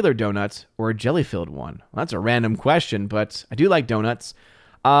a regular donut or a jelly-filled one? Well, that's a random question, but I do like donuts.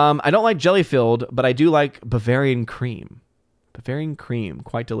 I don't like jelly-filled, but I do like Bavarian cream. Bavarian cream,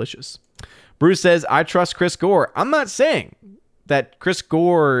 quite delicious. Bruce says, I trust Chris Gore. I'm not saying that Chris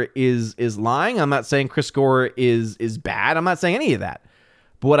Gore is lying. I'm not saying Chris Gore is bad. I'm not saying any of that.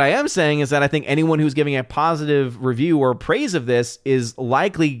 But what I am saying is that I think anyone who's giving a positive review or praise of this is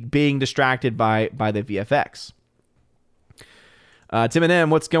likely being distracted by the VFX. Tim and M,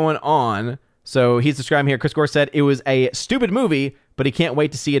 what's going on? So he's describing here, Chris Gore said it was a stupid movie, but he can't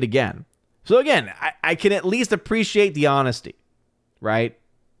wait to see it again. So again, I can at least appreciate the honesty, right?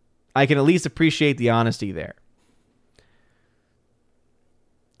 I can at least appreciate the honesty there.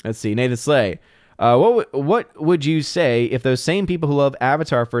 Let's see, Nathan Slay. What would you say if those same people who love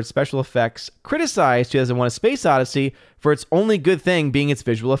Avatar for its special effects criticize 2001: A Space Odyssey for its only good thing being its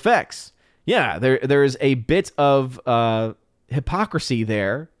visual effects? Yeah, there's a bit of hypocrisy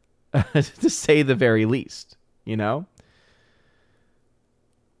there, to say the very least,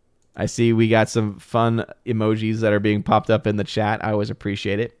 I see we got some fun emojis that are being popped up in the chat. I always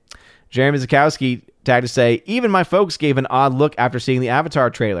appreciate it. Jeremy Zakowski tagged to say, even my folks gave an odd look after seeing the Avatar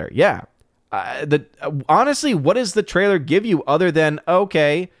trailer. Yeah, Honestly, what does the trailer give you other than,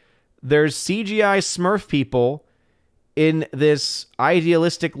 okay, there's CGI Smurf people in this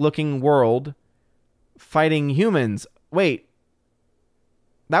idealistic looking world fighting humans? Wait,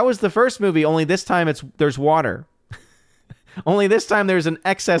 that was the first movie, only this time there's water. Only this time there's an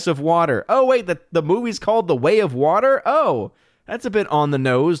excess of water. Oh, wait, the movie's called The Way of Water? Oh, that's a bit on the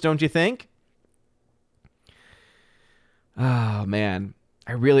nose, don't you think? Oh, man.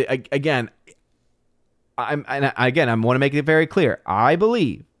 I really, again, I want to make it very clear. I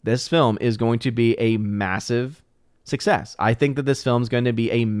believe this film is going to be a massive success. I think that this film is going to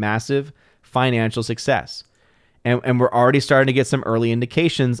be a massive financial success. And we're already starting to get some early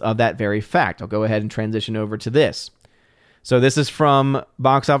indications of that very fact. I'll go ahead and transition over to this. So this is from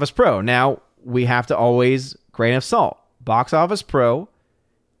Box Office Pro. Now, we have to always grain of salt. Box Office Pro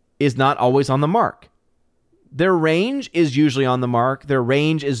is not always on the mark. Their range is usually on the mark. Their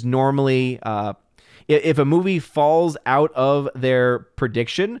range is normally, if a movie falls out of their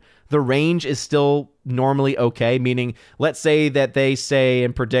prediction, the range is still normally okay, meaning let's say that they say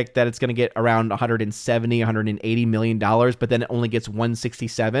and predict that it's going to get around $170, $180 million, but then it only gets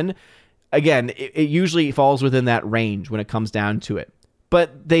 167. Again, it usually falls within that range when it comes down to it.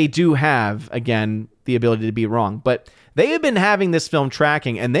 But they do have, again, the ability to be wrong. But they have been having this film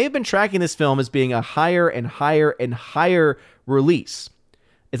tracking, and they've been tracking this film as being a higher and higher and higher release.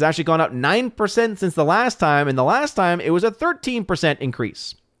 It's actually gone up 9% since the last time, and the last time it was a 13%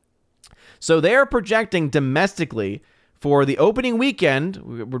 increase. So they're projecting domestically for the opening weekend,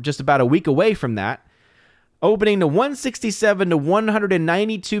 we're just about a week away from that, opening to 167 to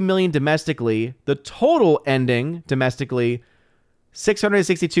 192 million domestically, the total ending domestically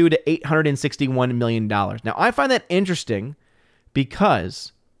 $662 to $861 million. Now, I find that interesting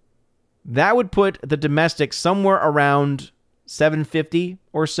because that would put the domestic somewhere around 750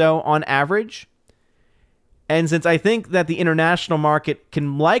 or so on average. And since I think that the international market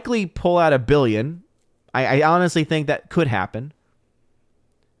can likely pull out $1 billion, I honestly think that could happen.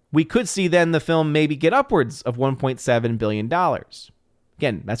 We could see then the film maybe get upwards of $1.7 billion.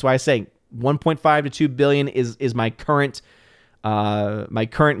 Again, that's why I say 1.5 to 2 billion is my current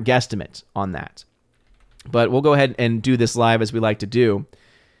guesstimate on that. But we'll go ahead and do this live as we like to do.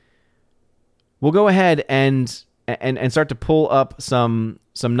 We'll go ahead and start to pull up some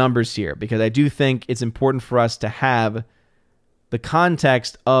numbers here, because I do think it's important for us to have the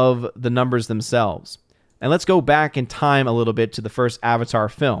context of the numbers themselves. And let's go back in time a little bit to the first Avatar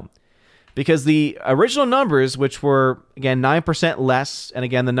film, because the original numbers, which were, again, 9% less, and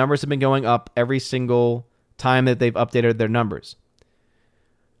again, the numbers have been going up every single time that they've updated their numbers.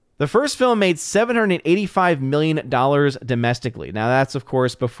 The first film made $785 million domestically. Now, that's, of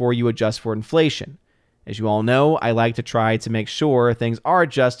course, before you adjust for inflation. As you all know, I like to try to make sure things are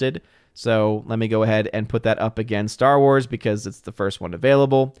adjusted. So let me go ahead and put that up against Star Wars, because it's the first one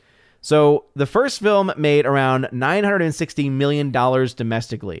available. So the first film made around $960 million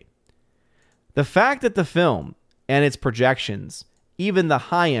domestically. The fact that the film and its projections, even the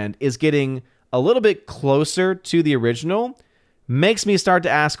high end, is getting a little bit closer to the original makes me start to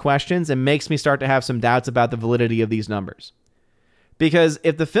ask questions and makes me start to have some doubts about the validity of these numbers. Because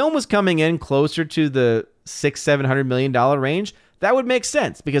if the film was coming in closer to the $600-700 million range, that would make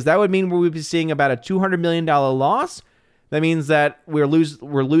sense, because that would mean we would be seeing about a $200 million loss. That means that we're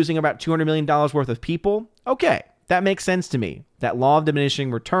losing about $200 million worth of people. Okay, that makes sense to me. That law of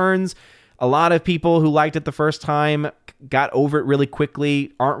diminishing returns. A lot of people who liked it the first time got over it really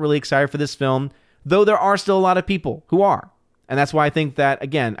quickly, aren't really excited for this film, though there are still a lot of people who are. And that's why I think that,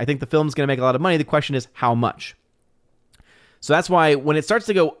 again, I think the film's going to make a lot of money. The question is how much. So that's why when it starts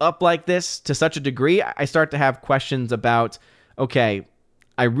to go up like this to such a degree, I start to have questions about, okay,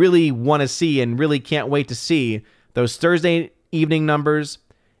 I really want to see and really can't wait to see those Thursday evening numbers,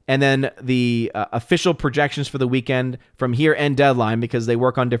 and then the official projections for the weekend from here and Deadline, because they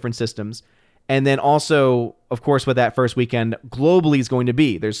work on different systems. And then also, of course, what that first weekend globally is going to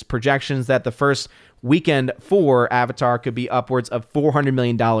be. There's projections that the first weekend for Avatar could be upwards of $400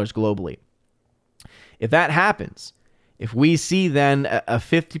 million globally. If that happens, if we see then a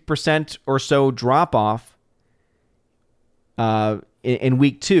 50% or so drop-off in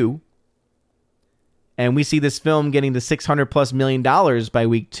week 2, and we see this film getting to $600+ million by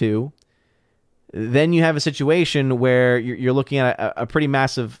week 2, then you have a situation where you're looking at a pretty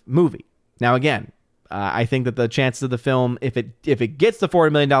massive movie. Now, again, I think that the chances of the film, if it gets the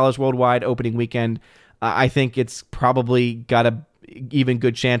 $400 million worldwide opening weekend, I think it's probably got a even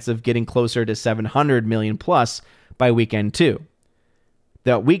good chance of getting closer to $700 million plus by weekend 2.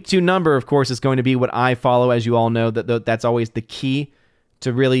 The week 2 number, of course, is going to be what I follow. As you all know, that's always the key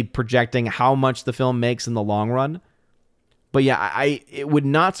to really projecting how much the film makes in the long run. But yeah, it would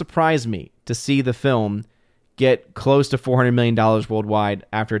not surprise me to see the film get close to $400 million worldwide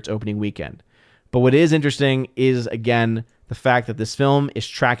after its opening weekend. But what is interesting is, again, the fact that this film is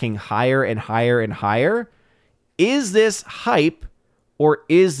tracking higher and higher and higher. Is this hype or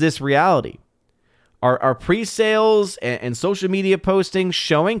is this reality? Are pre-sales and social media postings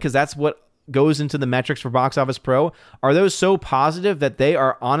showing, because that's what goes into the metrics for Box Office Pro, are those so positive that they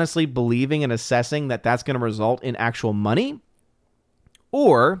are honestly believing and assessing that that's going to result in actual money?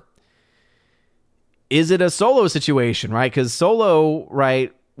 Or is it a Solo situation, right? Because Solo,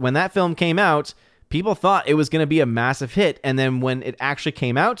 right, when that film came out, people thought it was going to be a massive hit. And then when it actually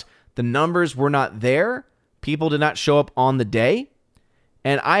came out, the numbers were not there. People did not show up on the day.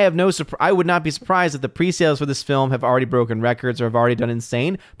 And I would not be surprised if the pre-sales for this film have already broken records or have already done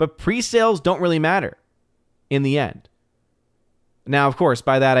insane. But pre-sales don't really matter in the end. Now, of course,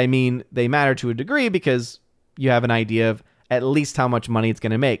 by that I mean they matter to a degree because you have an idea of at least how much money it's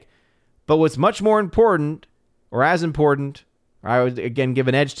going to make. But what's much more important, or as important, or I would again give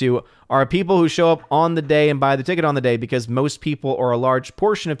an edge to, are people who show up on the day and buy the ticket on the day, because most people, or a large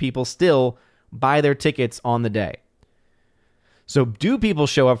portion of people, still buy their tickets on the day. So do people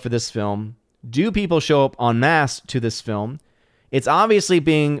show up for this film? Do people show up en masse to this film? It's obviously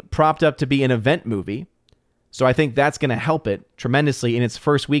being propped up to be an event movie, so I think that's going to help it tremendously in its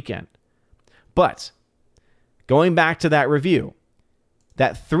first weekend. But going back to that review,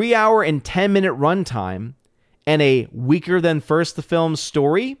 that 3 hour and 10 minute runtime and a weaker than first the film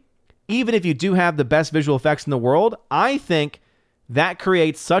story, even if you do have the best visual effects in the world, I think that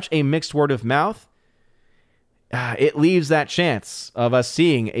creates such a mixed word of mouth. It leaves that chance of us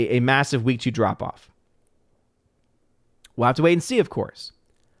seeing a massive week 2 drop-off. We'll have to wait and see, of course.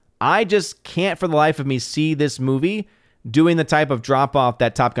 I just can't for the life of me see this movie doing the type of drop-off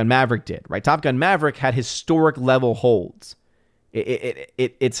that Top Gun Maverick did, right? Top Gun Maverick had historic level holds.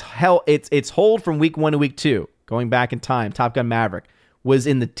 Its hold from week 1 to week 2, going back in time, Top Gun Maverick, was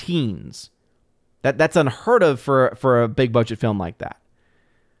in the teens. That's unheard of for a big budget film like that.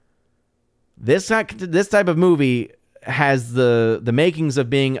 This type of movie has the makings of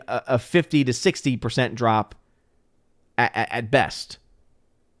being a 50 to 60% drop at best.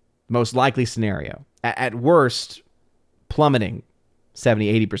 Most likely scenario. At worst, plummeting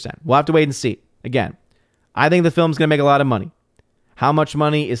 70, 80%. We'll have to wait and see. Again, I think the film's going to make a lot of money. How much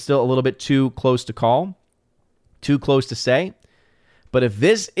money is still a little bit too close to call, too close to say. But if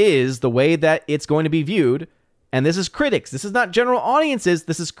this is the way that it's going to be viewed, and this is critics, this is not general audiences,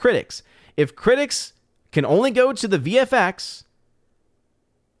 this is critics. If critics can only go to the VFX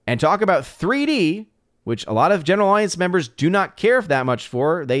and talk about 3D, which a lot of general audience members do not care that much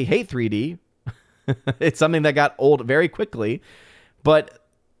for, they hate 3D. It's something that got old very quickly. But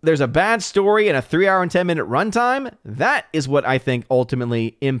there's a bad story and a 3 hour and 10 minute runtime. That is what I think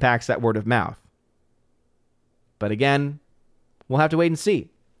ultimately impacts that word of mouth. But again, we'll have to wait and see.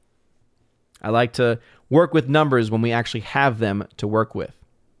 I like to work with numbers when we actually have them to work with.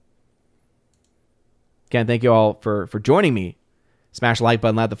 Again, thank you all for joining me. Smash the like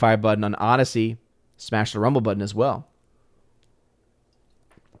button, loud the fire button on Odyssey. Smash the rumble button as well.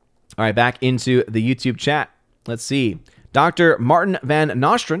 All right, back into the YouTube chat. Let's see. Dr. Martin Van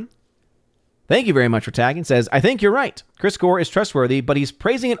Nostren, thank you very much for tagging, says, I think you're right. Chris Gore is trustworthy, but he's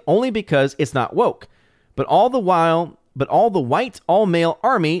praising it only because it's not woke. But all the white, all-male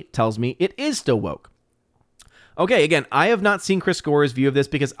army tells me it is still woke. Okay, again, I have not seen Chris Gore's view of this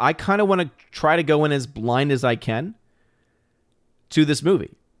because I kind of want to try to go in as blind as I can to this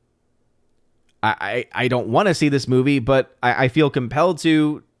movie. I don't want to see this movie, but I feel compelled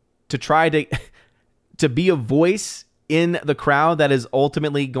to try to be a voice in the crowd that is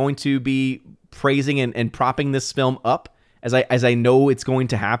ultimately going to be praising and propping this film up as I know it's going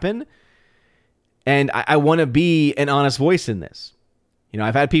to happen. And I want to be an honest voice in this. You know,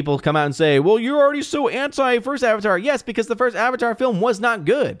 I've had people come out and say, well, you're already so anti-first Avatar. Yes, because the first Avatar film was not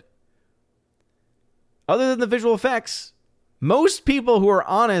good. Other than the visual effects, most people who are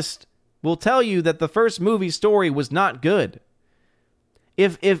honest will tell you that the first movie story was not good.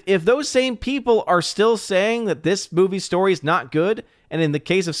 If those same people are still saying that this movie story is not good, and in the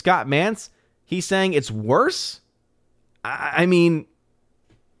case of Scott Mantz, he's saying it's worse, I mean,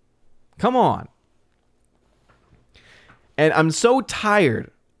 come on. And I'm so tired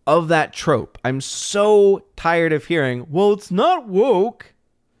of that trope. I'm so tired of hearing, well, it's not woke.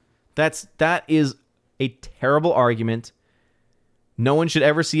 That is a terrible argument. No one should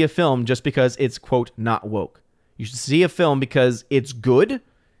ever see a film just because it's, quote, not woke. You should see a film because it's good,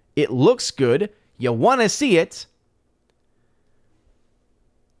 it looks good, you want to see it,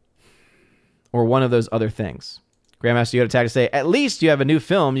 or one of those other things. Grandmaster Yoda Tag to say, at least you have a new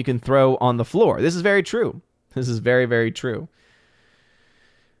film you can throw on the floor. This is very true. This is very, very true.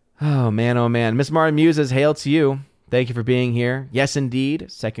 Oh, man. Miss Martin Muse says, hail to you. Thank you for being here. Yes,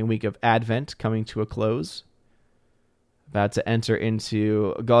 indeed. Second week of Advent coming to a close. About to enter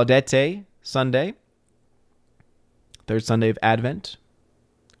into Gaudete Sunday. Third Sunday of Advent.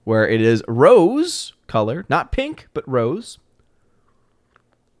 Where it is rose color. Not pink, but rose.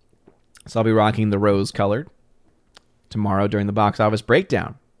 So I'll be rocking the rose colored tomorrow during the box office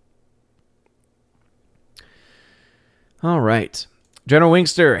breakdown. All right. General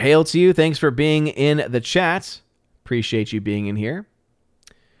Winkster, hail to you. Thanks for being in the chat. Appreciate you being in here.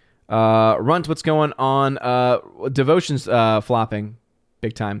 Runt, what's going on? Devotion's flopping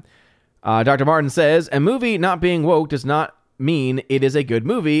big time. Dr. Martin says, a movie not being woke does not mean it is a good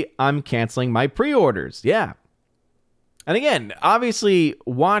movie. I'm canceling my pre-orders. Yeah. And again, obviously,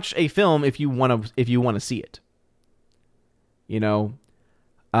 watch a film if you want to see it. You know,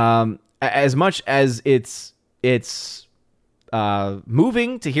 as much as it's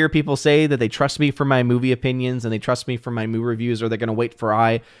moving to hear people say that they trust me for my movie opinions and they trust me for my movie reviews, or they're going to wait for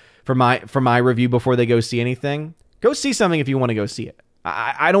my review before they go see anything. Go see something if you want to go see it.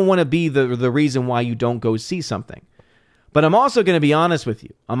 I don't want to be the reason why you don't go see something. But I'm also going to be honest with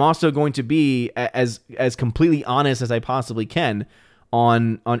you. I'm also going to be as completely honest as I possibly can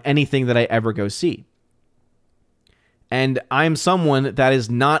on anything that I ever go see. And I'm someone that is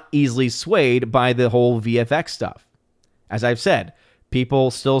not easily swayed by the whole VFX stuff. As I've said, people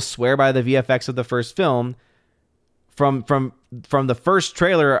still swear by the VFX of the first film. From the first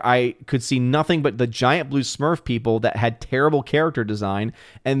trailer, I could see nothing but the giant blue Smurf people that had terrible character design.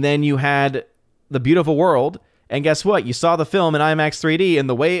 And then you had The Beautiful World. And guess what? You saw the film in IMAX 3D and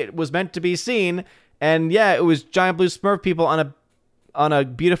the way it was meant to be seen. And yeah, it was giant blue Smurf people on a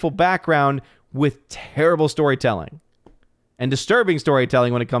beautiful background with terrible storytelling. And disturbing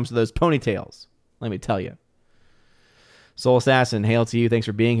storytelling when it comes to those ponytails. Let me tell you. Soul Assassin, hail to you. Thanks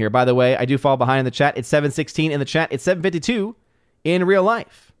for being here. By the way, I do fall behind in the chat. It's 7:16 in the chat. It's 7:52 in real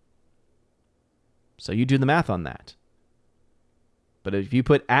life. So you do the math on that. But if you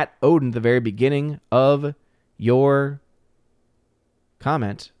put @Odin at the very beginning of your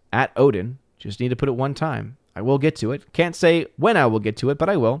comment, @Odin, just need to put it one time. I will get to it. Can't say when I will get to it, but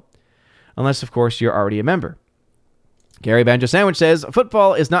I will. Unless, of course, you're already a member. Gary Banjo Sandwich says,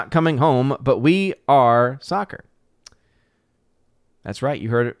 football is not coming home, but we are soccer. That's right. You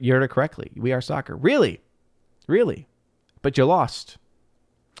heard it correctly. We are soccer. Really? But you lost.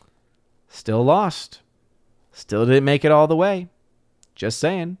 Still lost. Still didn't make it all the way. Just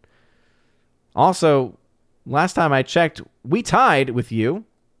saying. Also, last time I checked, we tied with you.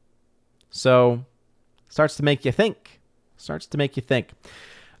 So, starts to make you think.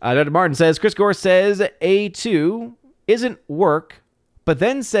 Dr. Martin says, Chris Gore says A2 isn't work, but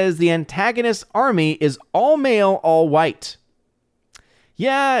then says the antagonist army is all male, all white.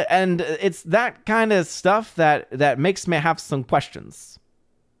 Yeah, and it's that kind of stuff that makes me have some questions.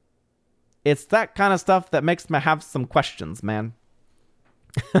 It's that kind of stuff that makes me have some questions, man.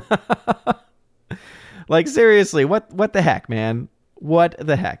 Like, seriously, what the heck, man? What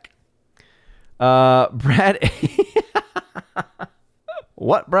the heck? Brad...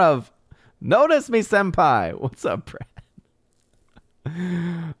 What, bruv? Notice me, senpai. What's up, Brad?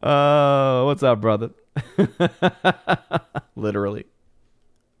 What's up, brother? Literally.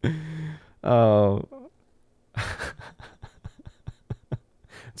 Oh.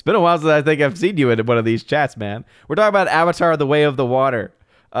 It's been a while since I think I've seen you in one of these chats, man. We're talking about Avatar: The Way of the Water.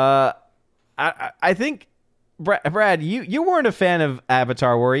 I think, Brad, you weren't a fan of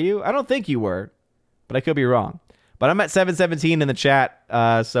Avatar, were you? I don't think you were, but I could be wrong. But I'm at 717 in the chat,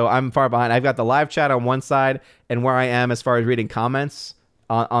 so I'm far behind. I've got the live chat on one side and where I am as far as reading comments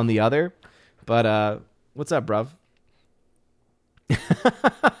on the other. But what's up, bruv?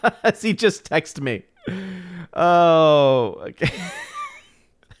 As he just texted me. Oh, okay.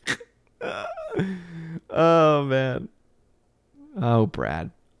 Oh, man. Oh,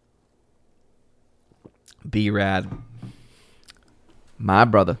 Brad. B-Rad. My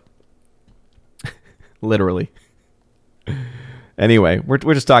brother. Literally. Anyway,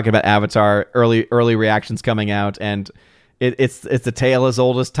 we're just talking about Avatar, early reactions coming out, and it's a tale as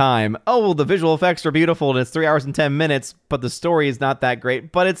old as time. Oh, well, the visual effects are beautiful, and it's 3 hours and 10 minutes, but the story is not that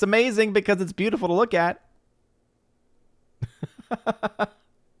great. But it's amazing because it's beautiful to look at.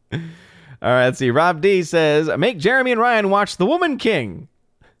 All right, let's see. Rob D says, make Jeremy and Ryan watch The Woman King.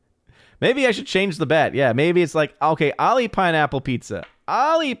 Maybe I should change the bet. Yeah, maybe it's like, okay, I'll eat pineapple pizza.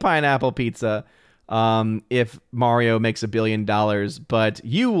 if Mario makes $1 billion, but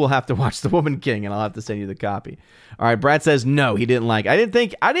you will have to watch The Woman King, and I'll have to send you the copy. All right, Brad says no, he didn't like. I didn't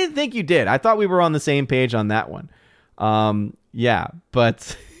think you did. I thought we were on the same page on that one. Yeah,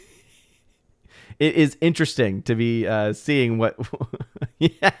 but it is interesting to be seeing what.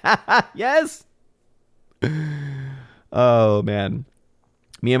 Yeah, yes. Oh man,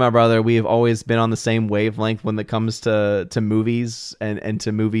 me and my brother, we have always been on the same wavelength when it comes to movies and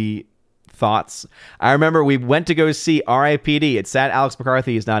to movie thoughts. I remember we went to go see R.I.P.D. It's sad Alex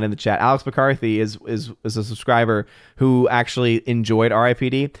McCarthy is not in the chat. Alex McCarthy is a subscriber who actually enjoyed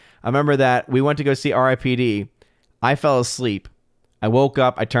R.I.P.D. I remember that we went to go see R.I.P.D. I fell asleep. I woke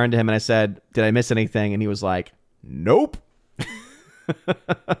up, I turned to him and I said, "Did I miss anything?" And he was like, "Nope."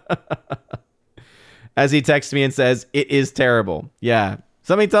 As he texts me and says, "It is terrible." Yeah.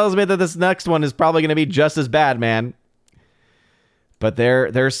 Something tells me that this next one is probably going to be just as bad, man. But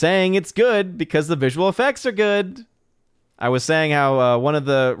they're saying it's good because the visual effects are good. I was saying how one of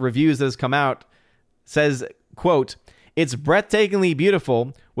the reviews that has come out says, quote, "It's breathtakingly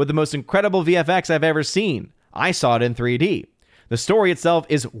beautiful with the most incredible VFX I've ever seen. I saw it in 3D. The story itself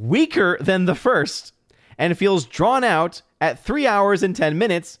is weaker than the first and feels drawn out at 3 hours and 10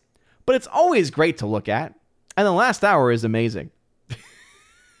 minutes, but it's always great to look at. And the last hour is amazing."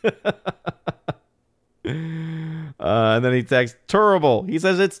 And then he texts, "Terrible." He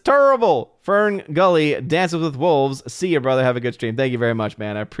says it's terrible. Fern Gully, Dances with Wolves. See you, brother. Have a good stream. Thank you very much,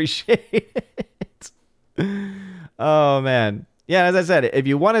 man. I appreciate it. Oh, man. Yeah, as I said, if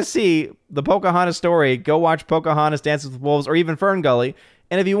you want to see the Pocahontas story, go watch Pocahontas, Dances with Wolves, or even Fern Gully.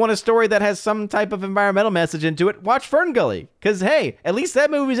 And if you want a story that has some type of environmental message into it, watch Fern Gully. Because, hey, at least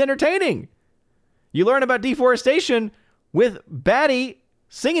that movie's entertaining. You learn about deforestation with Batty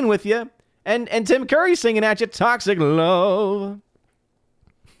singing with you. And Tim Curry singing at you, "Toxic Love."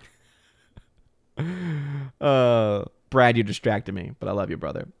 Brad, you distracted me, but I love you,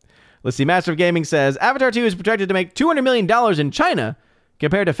 brother. Let's see. Master of Gaming says, Avatar 2 is projected to make $200 million in China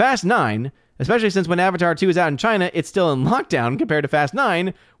compared to Fast 9, especially since when Avatar 2 is out in China, it's still in lockdown compared to Fast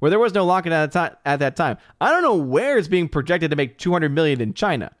 9, where there was no lockdown at that time. I don't know where it's being projected to make $200 million in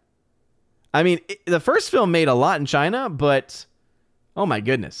China. I mean, the first film made a lot in China, but oh my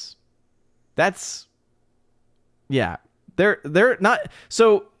goodness. That's, yeah, they're not.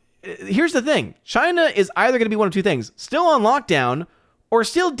 So here's the thing. China is either going to be one of two things: still on lockdown or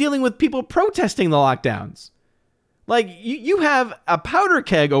still dealing with people protesting the lockdowns. Like you have a powder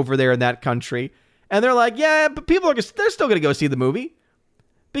keg over there in that country and they're like, yeah, but they're still going to go see the movie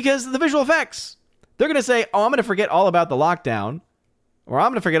because of the visual effects. They're going to say, oh, I'm going to forget all about the lockdown, or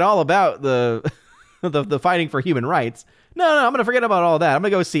I'm going to forget all about the the fighting for human rights. No, I'm going to forget about all that. I'm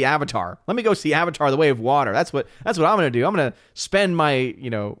going to go see Avatar. Let me go see Avatar: The Way of Water. That's what I'm going to do. I'm going to spend my,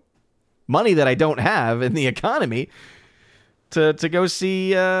 money that I don't have in the economy to go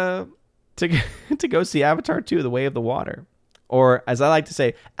see to go see Avatar 2: The Way of the Water. Or as I like to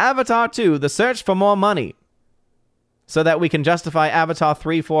say, Avatar 2: The Search for More Money. So that we can justify Avatar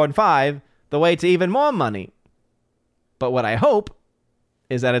 3, 4, and 5, the way to even more money. But what I hope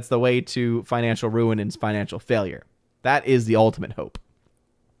is that it's the way to financial ruin and financial failure. That is the ultimate hope.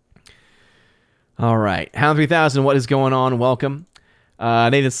 All right. Hound 3000, what is going on? Welcome.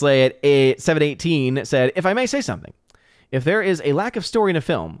 Nathan Slay at 718 said, if I may say something, if there is a lack of story in a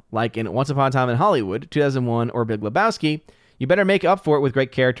film, like in Once Upon a Time in Hollywood, 2001, or Big Lebowski, you better make up for it with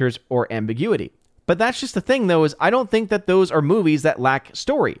great characters or ambiguity. But that's just the thing, though, is I don't think that those are movies that lack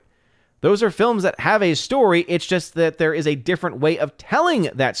story. Those are films that have a story. It's just that there is a different way of telling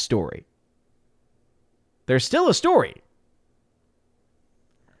that story. There's still a story.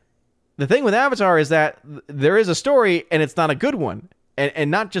 The thing with Avatar is that there is a story and it's not a good one.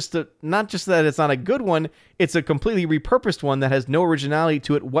 And not just that it's not a good one, it's a completely repurposed one that has no originality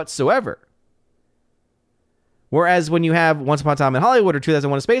to it whatsoever. Whereas when you have Once Upon a Time in Hollywood or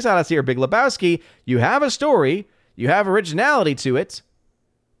 2001: A Space Odyssey or Big Lebowski, you have a story, you have originality to it,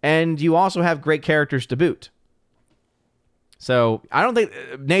 and you also have great characters to boot. So I don't think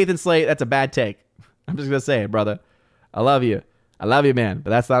Nathan Slate, that's a bad take. I'm just going to say it, brother. I love you. I love you, man. But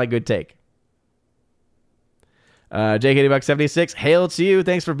that's not a good take. JKD76, hail to you.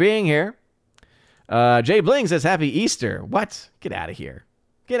 Thanks for being here. Jay Bling says, Happy Easter. What? Get out of here.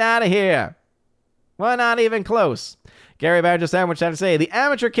 Get out of here. Well, not even close. Gary Badger Sandwich had to say, the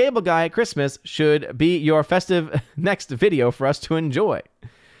amateur cable guy at Christmas should be your festive next video for us to enjoy.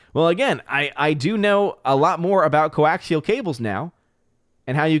 Well, again, I do know a lot more about coaxial cables now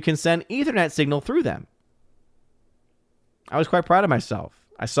and how you can send Ethernet signal through them. I was quite proud of myself.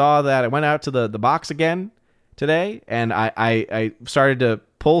 I saw that I went out to the box again today, and I started to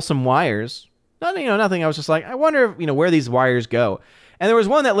pull some wires Nothing. I was just like, I wonder, where these wires go. And there was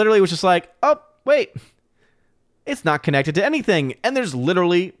one that literally was just like, oh, wait, it's not connected to anything. And there's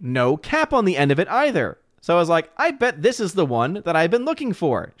literally no cap on the end of it either. So I was like, I bet this is the one that I've been looking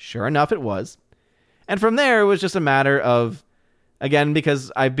for. Sure enough, it was. And from there, it was just a matter of, again,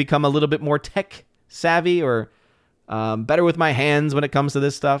 because I've become a little bit more tech savvy or better with my hands when it comes to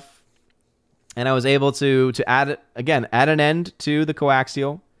this stuff. And I was able to add an end to the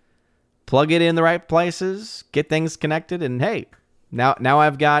coaxial, plug it in the right places, get things connected. And hey, now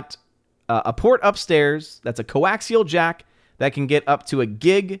I've got a port upstairs that's a coaxial jack that can get up to a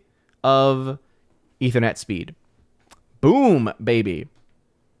gig of Ethernet speed. Boom, baby.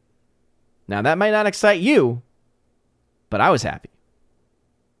 Now, that might not excite you, but I was happy.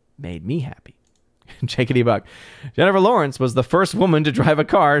 Made me happy. Jakety Buck. Jennifer Lawrence was the first woman to drive a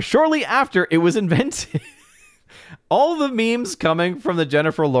car shortly after it was invented. All the memes coming from the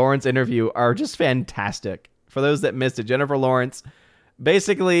Jennifer Lawrence interview are just fantastic. For those that missed it, Jennifer Lawrence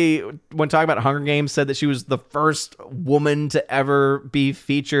basically, when talking about Hunger Games, said that she was the first woman to ever be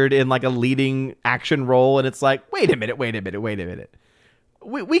featured in like a leading action role. And it's like, wait a minute.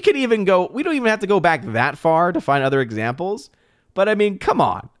 We could even go, we don't even have to go back that far to find other examples. But I mean, come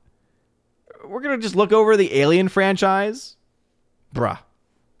on. We're going to just look over the Alien franchise? Bruh.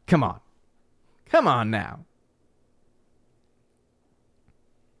 Come on. Come on now.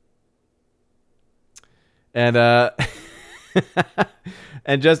 And,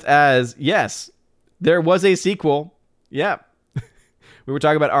 and just as, yes, there was a sequel. Yeah. We were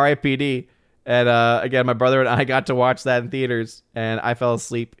talking about R.I.P.D. And again, my brother and I got to watch that in theaters, and I fell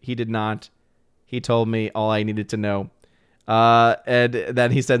asleep. He did not. He told me all I needed to know. And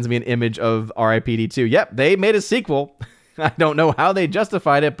then he sends me an image of R.I.P.D. 2. Yep, they made a sequel. I don't know how they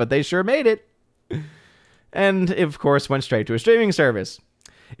justified it, but they sure made it. And it, of course, went straight to a streaming service.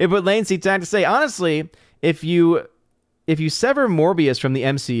 It put Lane C. Tag to say, honestly, if you sever Morbius from the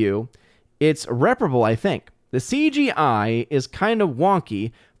MCU, it's reparable, I think. The CGI is kind of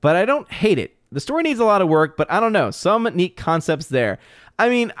wonky, but I don't hate it. The story needs a lot of work, but I don't know. Some neat concepts there. I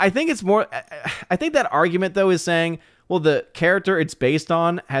mean, I think that argument, though, is saying, well, the character it's based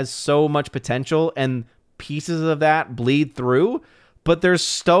on has so much potential and pieces of that bleed through, but there's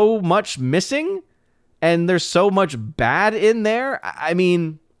so much missing and there's so much bad in there. I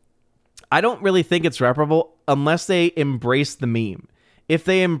mean, I don't really think it's reparable unless they embrace the meme. If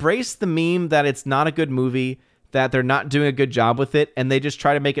they embrace the meme that it's not a good movie, that they're not doing a good job with it, and they just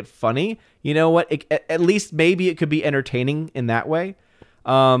try to make it funny, you know what? At least maybe it could be entertaining in that way.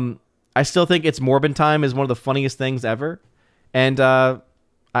 I still think It's Morbin Time is one of the funniest things ever. And I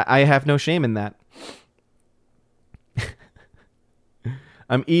have no shame in that.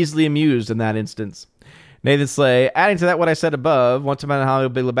 I'm easily amused in that instance. Nathan Slay, adding to that what I said above, Once Upon a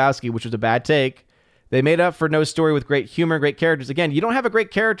Hollywood Big Lebowski, which was a bad take. They made up for no story with great humor, great characters. Again, you don't have a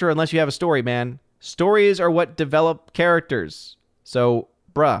great character unless you have a story, man. Stories are what develop characters. So,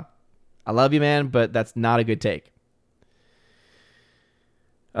 bruh, I love you, man, but that's not a good take.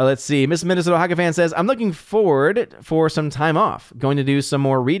 Let's see. Miss Minnesota Hockey Fan says, I'm looking forward for some time off. Going to do some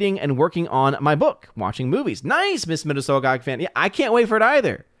more reading and working on my book, watching movies. Nice, Miss Minnesota Hockey Fan. Yeah, I can't wait for it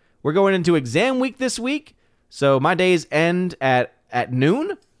either. We're going into exam week this week, so my days end at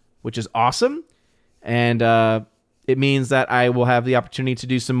noon, which is awesome. And it means that I will have the opportunity to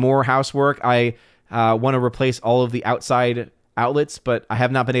do some more housework. I want to replace all of the outside outlets, but I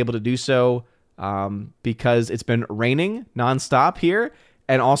have not been able to do so because it's been raining nonstop here.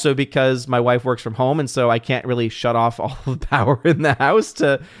 And also because my wife works from home, and so I can't really shut off all of the power in the house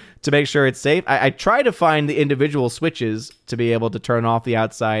to make sure it's safe. I try to find the individual switches to be able to turn off the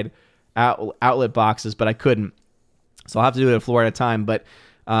outside outlet boxes, but I couldn't. So I'll have to do it a floor at a time. But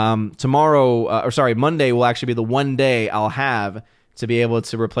Monday will actually be the one day I'll have to be able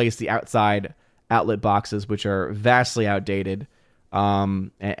to replace the outside outlet boxes, which are vastly outdated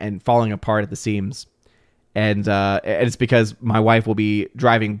and falling apart at the seams. And it's because my wife will be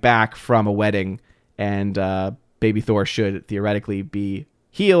driving back from a wedding, and baby Thor should theoretically be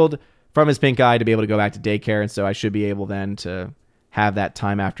healed from his pink eye to be able to go back to daycare. And so I should be able then to have that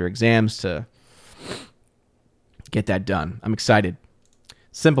time after exams to get that done. I'm excited.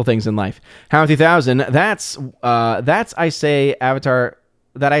 Simple things in life. Howard 3000, that's I say Avatar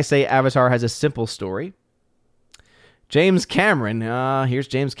has a simple story. James Cameron, here's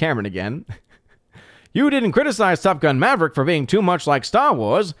James Cameron again. You didn't criticize Top Gun Maverick for being too much like Star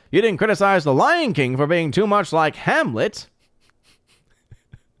Wars. You didn't criticize The Lion King for being too much like Hamlet.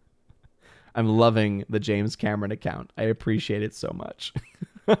 I'm loving the James Cameron account. I appreciate it so much.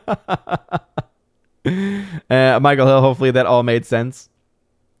 Michael Hill, hopefully that all made sense.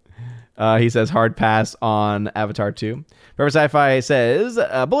 He says hard pass on Avatar 2. Forever Sci-Fi says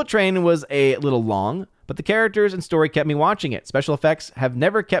Bullet Train was a little long, but the characters and story kept me watching it. Special effects have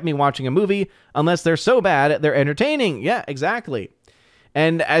never kept me watching a movie unless they're so bad they're entertaining. Yeah, exactly.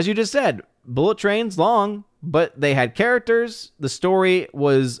 And as you just said, Bullet Train's long, but they had characters. The story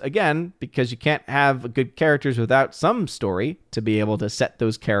was, again, because you can't have good characters without some story to be able to set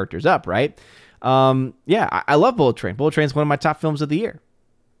those characters up, right? I love Bullet Train. Bullet Train's one of my top films of the year.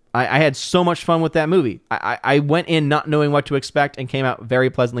 I had so much fun with that movie. I went in not knowing what to expect and came out very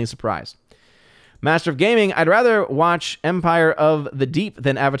pleasantly surprised. Master of Gaming, I'd rather watch Empire of the Deep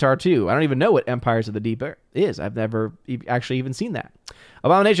than Avatar 2. I don't even know what Empires of the Deep is. I've never actually even seen that.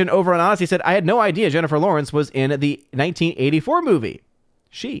 Abomination over on Odyssey said, I had no idea Jennifer Lawrence was in the 1984 movie.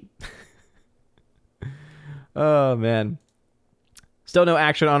 She. Oh, man. Still no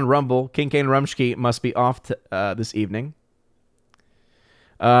action on Rumble. King Kane Rumsky must be off this evening.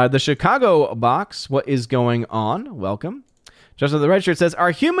 The Chicago box, what is going on? Welcome. Justin the Red Shirt says, are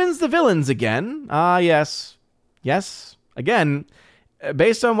humans the villains again? Yes. Yes. Again,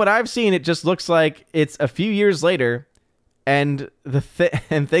 based on what I've seen, it just looks like it's a few years later and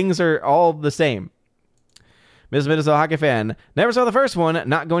and things are all the same. Ms. Minnesota Hockey Fan, never saw the first one,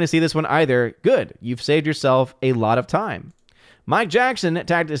 not going to see this one either. Good. You've saved yourself a lot of time. Mike Jackson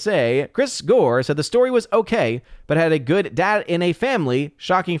tagged to say, Chris Gore said the story was okay, but had a good dad in a family,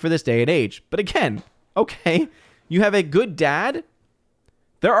 shocking for this day and age. But again, okay, you have a good dad?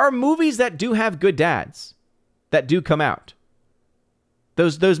 There are movies that do have good dads that do come out.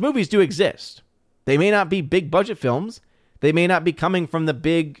 Those movies do exist. They may not be big budget films. They may not be coming from the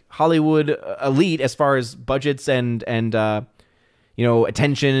big Hollywood elite as far as budgets and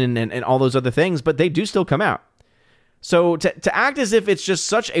attention and all those other things, but they do still come out. So to act as if it's just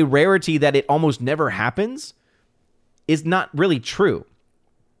such a rarity that it almost never happens is not really true.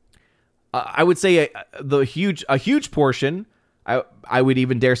 I would say a huge portion, I would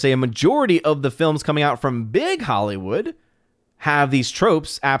even dare say a majority of the films coming out from big Hollywood have these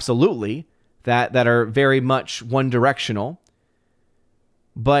tropes, absolutely, that are very much one-directional.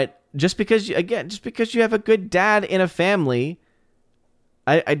 But just because you have a good dad in a family,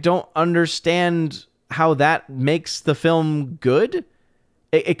 I don't understand how that makes the film good.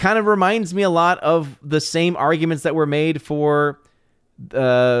 It kind of reminds me a lot of the same arguments that were made for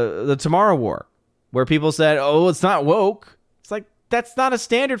the Tomorrow War, where people said, oh, it's not woke. It's like, that's not a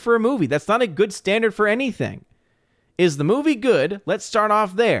standard for a movie. That's not a good standard for anything. Is the movie good? Let's start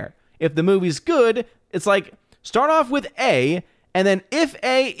off there. If the movie's good, it's like, start off with A, and then if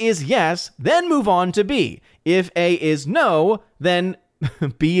A is yes, then move on to B. If A is no, then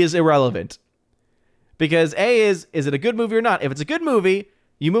B is irrelevant. Because A is it a good movie or not? If it's a good movie,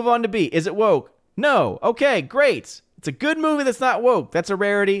 you move on to B. Is it woke? No. Okay, great. It's a good movie that's not woke. That's a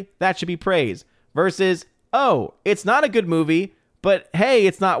rarity. That should be praised. Versus, oh, it's not a good movie, but hey,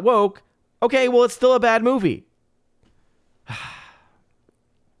 it's not woke. Okay, well, it's still a bad movie.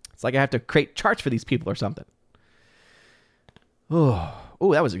 It's like I have to create charts for these people or something. Oh,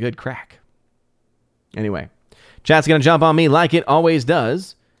 that was a good crack. Anyway, chat's going to jump on me like it always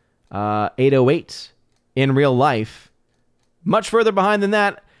does. 808 in real life. Much further behind than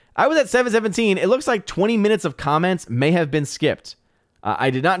that. I was at 717. It looks like 20 minutes of comments may have been skipped.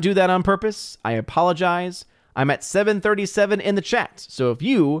 I did not do that on purpose. I apologize. I'm at 737 in the chat. So if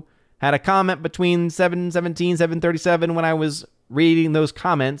you had a comment between 717, 737 when I was reading those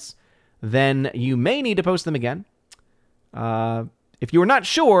comments, then you may need to post them again. If you are not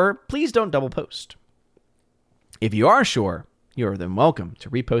sure, please don't double post. If you are sure, you're then welcome to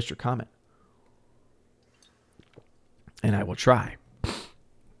repost your comment. And I will try.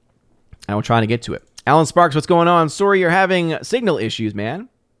 I will try to get to it. Alan Sparks, what's going on? Sorry you're having signal issues, man.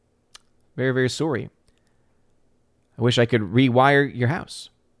 Very, very sorry. I wish I could rewire your house.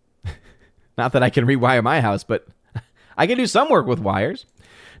 Not that I can rewire my house, but I can do some work with wires.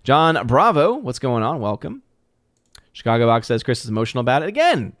 John Bravo, what's going on? Welcome. Chicago Box says Chris is emotional about it.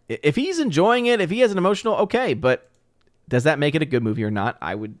 Again, if he's enjoying it, if he has an emotional, okay, but does that make it a good movie or not?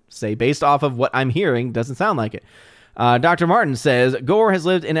 I would say based off of what I'm hearing, doesn't sound like it. Dr. Martin says, Gore has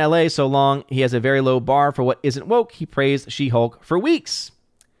lived in LA so long, he has a very low bar for what isn't woke. He praised She-Hulk for weeks.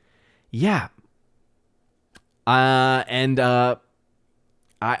 Yeah. I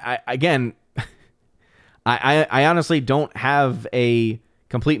honestly don't have a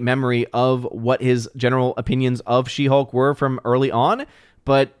complete memory of what his general opinions of She-Hulk were from early on,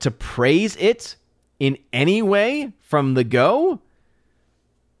 but to praise it in any way from the go,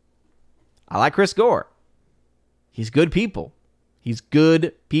 I like Chris Gore. He's good people. He's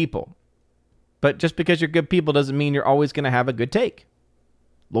good people. But just because you're good people doesn't mean you're always going to have a good take.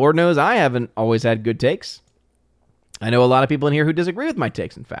 Lord knows I haven't always had good takes. I know a lot of people in here who disagree with my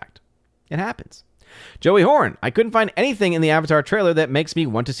takes, in fact. It happens. Joey Horn, I couldn't find anything in the Avatar trailer that makes me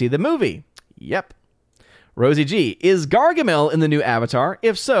want to see the movie. Yep. Rosie G, is Gargamel in the new Avatar?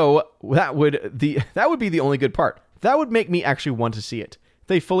 If so, that would be the only good part. That would make me actually want to see it. If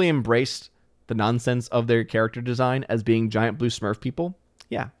they fully embraced the nonsense of their character design as being giant blue Smurf people.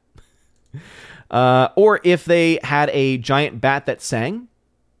 Yeah. Or if they had a giant bat that sang.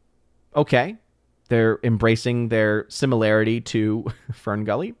 Okay. They're embracing their similarity to Fern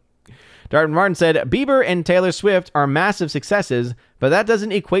Gully. Darwin Martin said, Bieber and Taylor Swift are massive successes, but that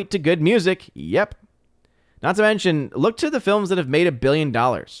doesn't equate to good music. Yep. Not to mention, look to the films that have made $1 billion.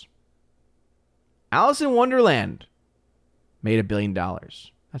 Alice in Wonderland made $1 billion.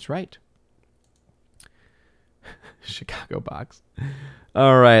 That's right. Chicago Box.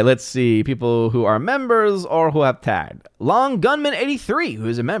 All right, let's see. People who are members or who have tagged. Long Gunman 83, who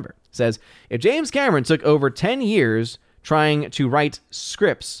is a member, says, if James Cameron took over 10 years trying to write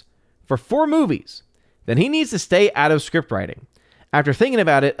scripts for 4 movies, then he needs to stay out of script writing. After thinking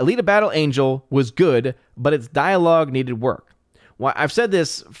about it, Alita Battle Angel was good, but its dialogue needed work. Well, I've said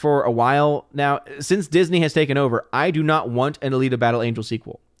this for a while now. Since Disney has taken over, I do not want an Alita Battle Angel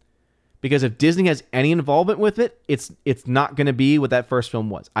sequel. Because if Disney has any involvement with it, it's not going to be what that first film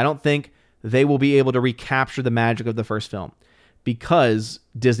was. I don't think they will be able to recapture the magic of the first film because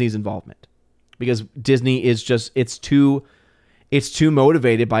Disney's involvement. Because Disney is just, it's too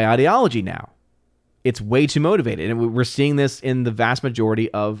motivated by ideology now. It's way too motivated. And we're seeing this in the vast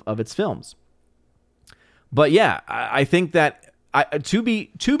majority of its films. But yeah, I think that to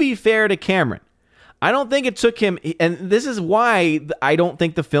be fair to Cameron, I don't think it took him, and this is why I don't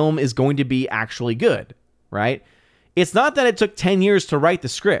think the film is going to be actually good, right? It's not that it took 10 years to write the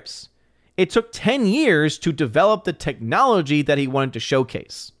scripts. It took 10 years to develop the technology that he wanted to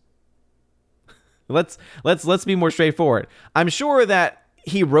showcase. Let's be more straightforward. I'm sure that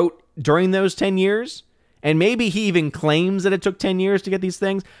he wrote during those 10 years, and maybe he even claims that it took 10 years to get these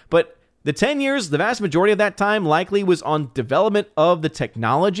things, but the 10 years, the vast majority of that time likely was on development of the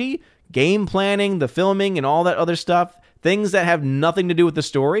technology, game planning, the filming, and all that other stuff, things that have nothing to do with the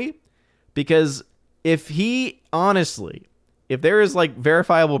story. Because if there is like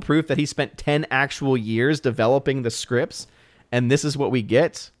verifiable proof that he spent 10 actual years developing the scripts, and this is what we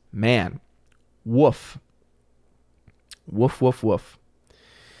get, man, woof. Woof, woof, woof.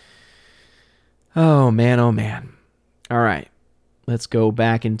 Oh, man, oh, man. All right. Let's go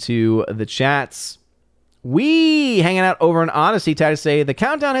back into the chats. We hanging out over on Odyssey try to say, the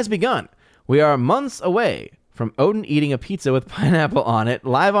countdown has begun. We are months away from Odin eating a pizza with pineapple on it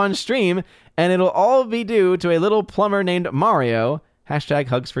live on stream, and it'll all be due to a little plumber named Mario. Hashtag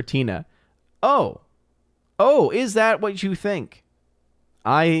hugs for Tina. Oh, is that what you think?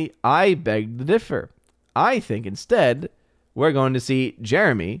 I beg to differ. I think instead we're going to see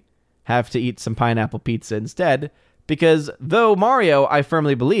Jeremy have to eat some pineapple pizza instead, because though Mario, I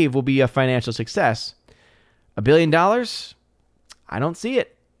firmly believe, will be a financial success, $1 billion? I don't see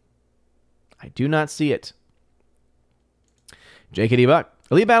it. I do not see it. JKD Buck.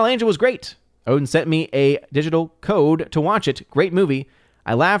 Elite Battle Angel was great. Odin sent me a digital code to watch it. Great movie.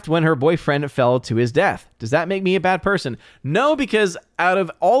 I laughed when her boyfriend fell to his death. Does that make me a bad person? No, because out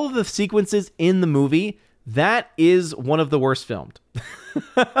of all of the sequences in the movie, that is one of the worst filmed.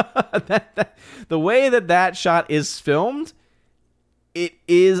 The way that shot is filmed, it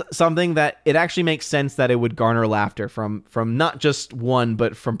is something that it actually makes sense that it would garner laughter from not just one,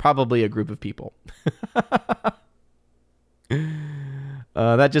 but from probably a group of people.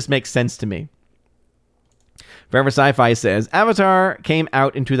 That just makes sense to me. Forever Sci-Fi says, Avatar came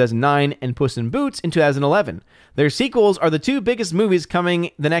out in 2009 and Puss in Boots in 2011. Their sequels are the 2 biggest movies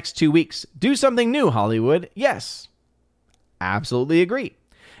coming the next 2 weeks. Do something new, Hollywood. Yes. Absolutely agree.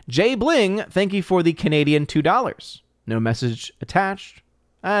 Jay Bling, thank you for the Canadian $2. No message attached.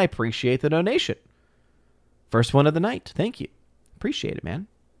 I appreciate the donation. First one of the night. Thank you. Appreciate it, man.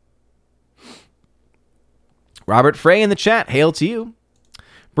 Robert Frey in the chat. Hail to you.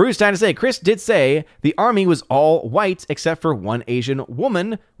 Bruce trying to say, Chris did say the army was all white except for one Asian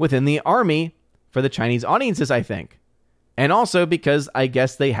woman within the army for the Chinese audiences, I think. And also because I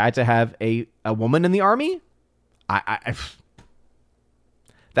guess they had to have a woman in the army.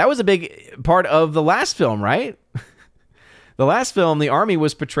 That was a big part of the last film, right? The last film, the army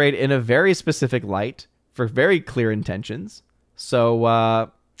was portrayed in a very specific light for very clear intentions.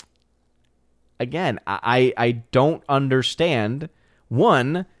 So, again, I don't understand,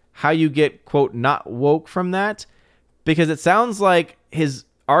 one, how you get, quote, not woke from that, because it sounds like his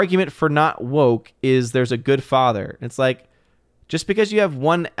argument for not woke is there's a good father. It's like, Just because you have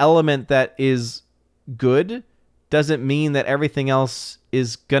one element that is good doesn't mean that everything else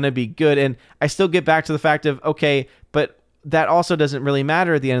is going to be good. And I still get back to the fact of, okay, but that also doesn't really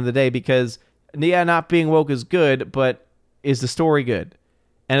matter at the end of the day, because yeah, not being woke is good, but is the story good?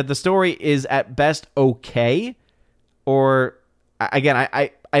 And if the story is at best okay, or again,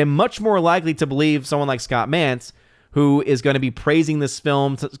 I am much more likely to believe someone like Scott Mantz, who is going to be praising this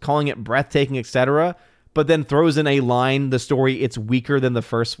film, calling it breathtaking, etc., but then throws in a line, the story, it's weaker than the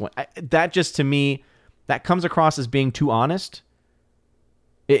first one. That just, to me, that comes across as being too honest.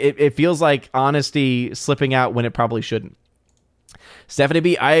 It feels like honesty slipping out when it probably shouldn't. Stephanie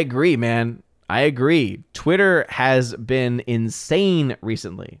B., I agree, man. I agree. Twitter has been insane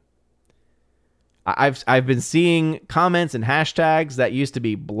recently. I've been seeing comments and hashtags that used to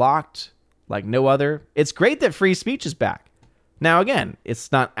be blocked like no other. It's great that free speech is back. Now, again,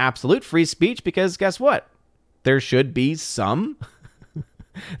 it's not absolute free speech, because guess what? There should be some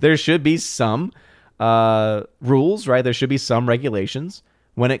rules, right? There should be some regulations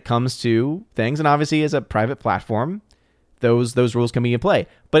when it comes to things. And obviously, as a private platform, those rules can be in play.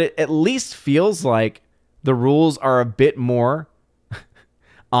 But it at least feels like the rules are a bit more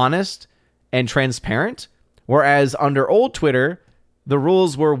honest and transparent. Whereas under old Twitter, the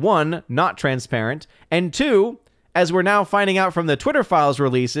rules were, one, not transparent, and two, as we're now finding out from the Twitter Files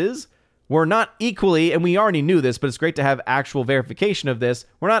releases, we're not equally, and we already knew this, but it's great to have actual verification of this,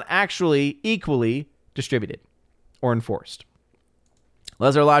 we're not actually equally distributed or enforced.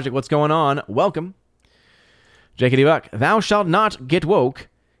 Lesnar Logic, what's going on? Welcome. Jakey Buck, thou shalt not get woke.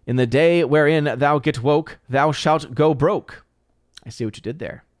 In the day wherein thou get woke, thou shalt go broke. I see what you did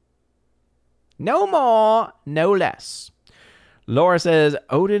there. No more, no less. Laura says,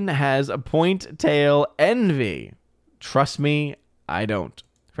 Odin has a point tail envy. Trust me, I don't.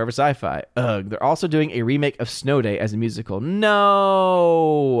 Forever Sci-Fi. Ugh, they're also doing a remake of Snow Day as a musical.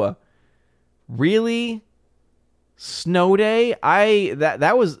 No! Really? Snow Day? I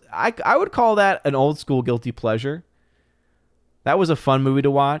would call that an old school guilty pleasure. That was a fun movie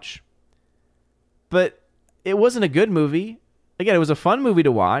to watch. But it wasn't a good movie. Again, it was a fun movie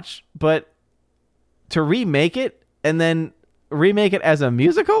to watch, but to remake it and then remake it as a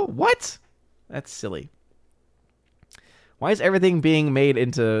musical? What? That's silly. Why is everything being made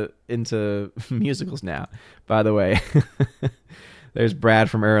into musicals now? By the way, there's Brad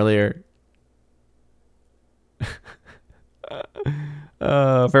from earlier.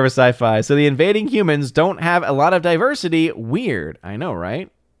 Forever Sci-Fi. So the invading humans don't have a lot of diversity. Weird. I know,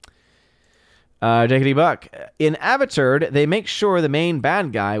 right? Jakety Buck. In Avatar, they make sure the main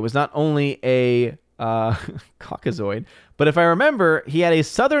bad guy was not only a Caucasoid, but if I remember, he had a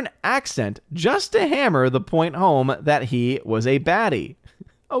southern accent just to hammer the point home that he was a baddie.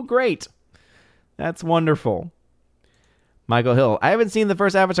 Oh, great. That's wonderful. Michael Hill. I haven't seen the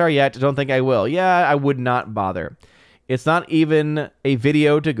first Avatar yet. Don't think I will. Yeah, I would not bother. It's not even a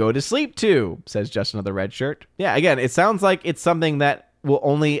video to go to sleep to, says Justin of the Red Shirt. Yeah, again, it sounds like it's something that will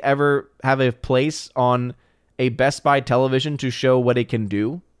only ever have a place on a Best Buy television to show what it can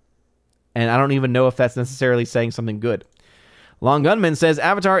do. And I don't even know if that's necessarily saying something good. Long Gunman says,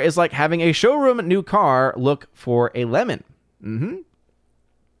 Avatar is like having a showroom new car look for a lemon. Mm-hmm.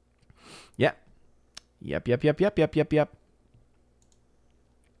 Yep.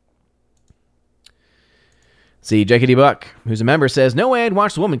 See, Jakety Buck, who's a member, says, no way I'd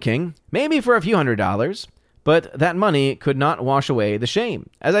watch The Woman King. Maybe for a few $100s. But that money could not wash away the shame.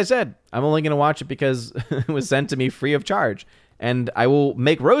 As I said, I'm only going to watch it because it was sent to me free of charge. And I will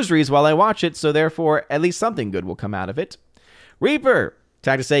make rosaries while I watch it, so therefore at least something good will come out of it. Reaper,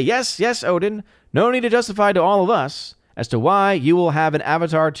 tag to say, yes, Odin. No need to justify to all of us as to why you will have an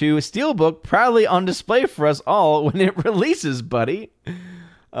Avatar 2 Steelbook proudly on display for us all when it releases, buddy.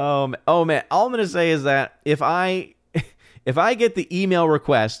 Oh man, all I'm going to say is that if I get the email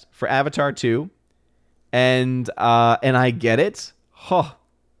request for Avatar 2 and I get it,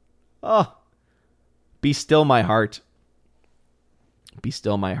 be still my heart. Be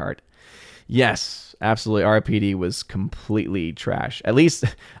still my heart. Yes, absolutely. RPD was completely trash. At least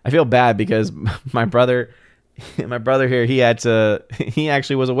I feel bad because my brother here, he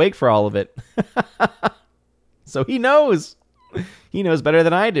actually was awake for all of it. So he knows better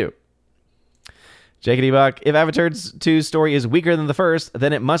than I do. Jakety Buck, if Avatar 2's story is weaker than the first,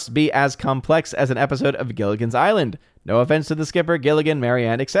 then it must be as complex as an episode of Gilligan's Island. No offense to the skipper, Gilligan,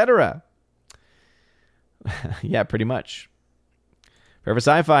 Marianne, etc. Yeah, pretty much. Forever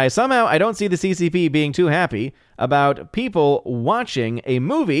Sci-Fi, somehow I don't see the CCP being too happy about people watching a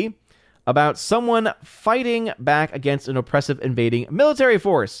movie about someone fighting back against an oppressive invading military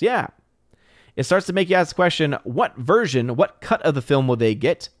force. Yeah. it starts to make you ask the question, what version, what cut of the film will they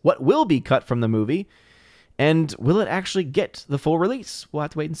get? What will be cut from the movie? And will it actually get the full release? We'll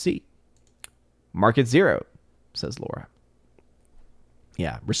have to wait and see. Market zero, says Laura.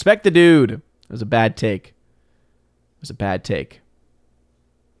 Yeah, respect the dude. It was a bad take.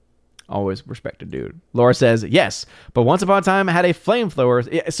 Always respect a dude. Laura says, yes, but Once Upon a Time had a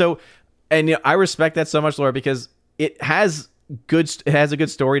flamethrower. So, and I respect that so much, Laura, because it has a good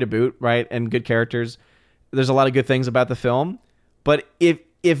story to boot, right? And good characters. There's a lot of good things about the film. But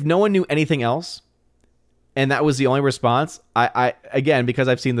if no one knew anything else, and that was the only response, I again, because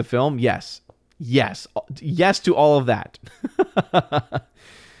I've seen the film, yes to all of that.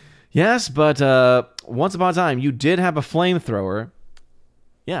 Yes, but Once Upon a Time, you did have a flamethrower.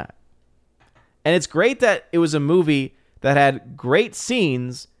 Yeah. And it's great that it was a movie that had great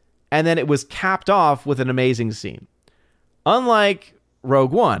scenes, and then it was capped off with an amazing scene. Unlike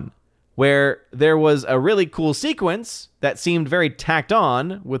Rogue One, where there was a really cool sequence that seemed very tacked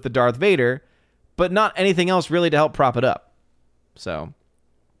on with the Darth Vader, but not anything else really to help prop it up. So,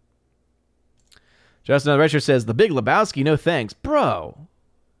 Justin Richard says, The Big Lebowski, no thanks. Bro,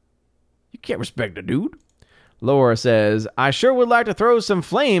 you can't respect a dude. Laura says, I sure would like to throw some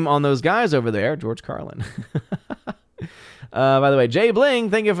flame on those guys over there. George Carlin. By the way, Jay Bling,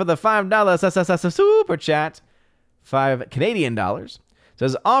 thank you for the $5 super chat. $5 Canadian.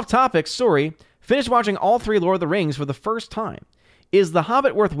 Says, off topic, sorry. Finished watching all 3 Lord of the Rings for the first time. Is The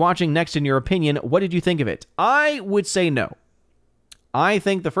Hobbit worth watching next in your opinion? What did you think of it? I would say no. I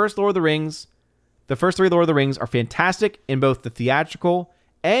think the first 3 Lord of the Rings are fantastic in both the theatrical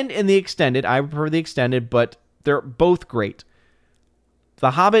and in the extended. I prefer the extended, but they're both great.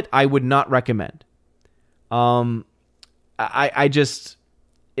 The Hobbit, I would not recommend. I just,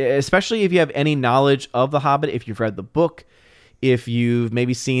 especially if you have any knowledge of The Hobbit, if you've read the book, if you've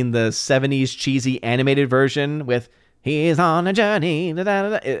maybe seen the 70s cheesy animated version with "He is on a journey,"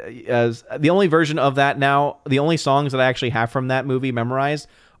 the only version of that now, the only songs that I actually have from that movie memorized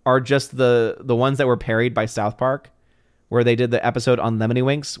are just the ones that were parodied by South Park, where they did the episode on Lemony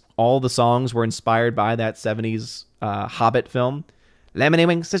Winks. All the songs were inspired by that 70s Hobbit film. Lemony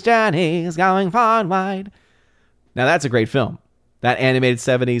Winks' journey is going far and wide. Now, that's a great film. That animated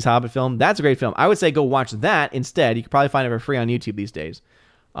 70s Hobbit film, that's a great film. I would say go watch that instead. You can probably find it for free on YouTube these days.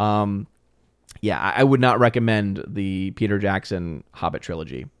 Yeah, I would not recommend the Peter Jackson Hobbit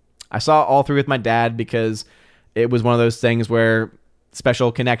trilogy. I saw all 3 with my dad because it was one of those things where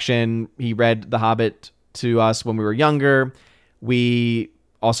special connection. He read The Hobbit to us when we were younger. We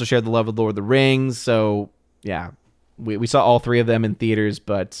also shared the love of Lord of the Rings. So, yeah, we saw all 3 of them in theaters,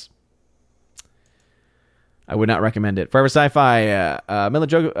 but I would not recommend it. Forever Sci-Fi, Mila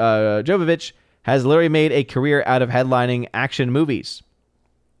Jovovich has literally made a career out of headlining action movies.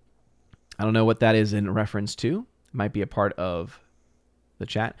 I don't know what that is in reference to. It might be a part of the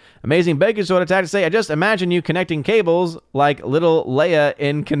chat. Amazing Bacon Sword attack to say, I just imagine you connecting cables like little Leia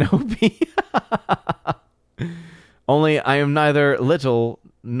in Kenobi. Only I am neither little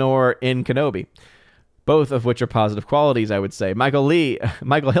nor in Kenobi. Both of which are positive qualities, I would say. Michael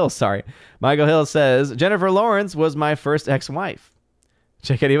Hill says, Jennifer Lawrence was my first ex-wife.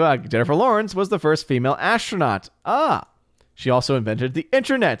 Check Bug. Jennifer Lawrence was the first female astronaut. She also invented the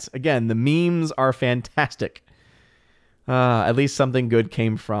internet. Again, the memes are fantastic. At least something good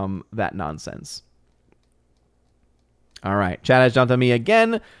came from that nonsense. All right. Chat has jumped on me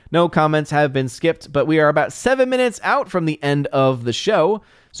again. No comments have been skipped, but we are about 7 minutes out from the end of the show.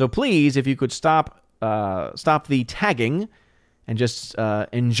 So please, if you could stop the tagging and just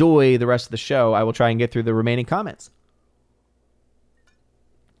enjoy the rest of the show, I will try and get through the remaining comments.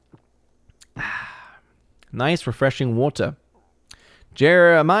 Nice, refreshing water.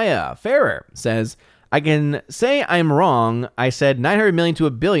 Jeremiah Ferrer says, I can say I'm wrong. I said 900 million to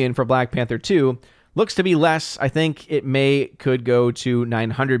 $1 billion for Black Panther 2. Looks to be less. I think it could go to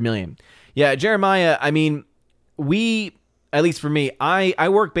 900 million. Yeah, Jeremiah, I mean, at least for me, I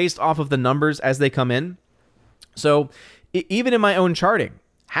work based off of the numbers as they come in. So even in my own charting,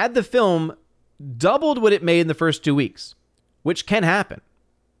 had the film doubled what it made in the first 2 weeks, which can happen,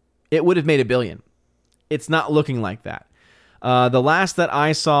 it would have made $1 billion. It's not looking like that. The last that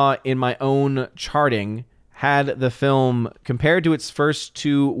I saw in my own charting had the film compared to its first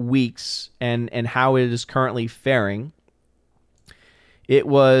 2 weeks and how it is currently faring. It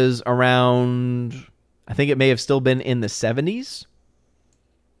was around, I think it may have still been in the 70s.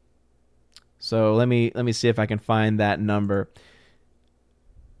 So let me see if I can find that number.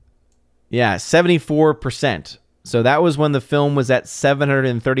 Yeah, 74%. So that was when the film was at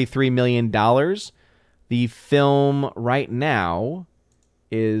 $733 million. The film right now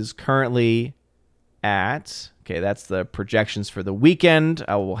is currently at, okay, that's the projections for the weekend.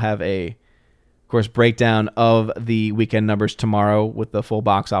 I will have a, of course, breakdown of the weekend numbers tomorrow with the full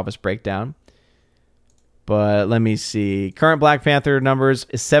box office breakdown. But let me see. Current Black Panther numbers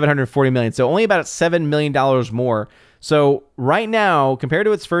is $740 million. So only about $7 million more. So right now, compared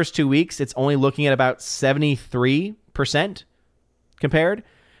to its first 2 weeks, it's only looking at about 73% compared.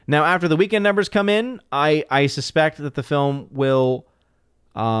 Now, after the weekend numbers come in, I suspect that the film will,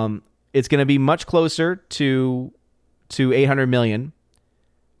 it's going to be much closer to $800 million.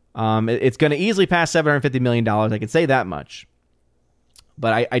 It's going to easily pass $750 million. I can say that much.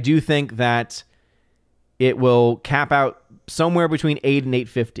 But I do think that it will cap out somewhere between 8 and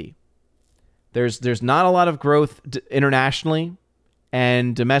 850. There's not a lot of growth internationally,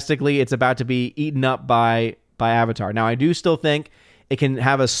 and domestically, it's about to be eaten up by Avatar. Now, I do still think it can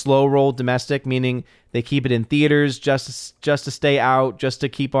have a slow roll domestic, meaning they keep it in theaters just to stay out, just to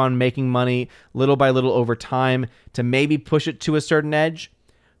keep on making money little by little over time to maybe push it to a certain edge.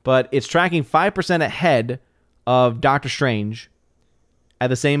 But it's tracking 5% ahead of Doctor Strange at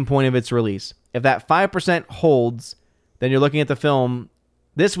the same point of its release. If that 5% holds, then you're looking at the film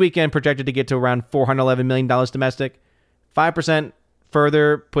this weekend projected to get to around $411 million domestic. 5%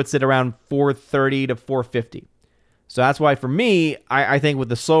 further puts it around 430 to 450. So that's why for me, I think with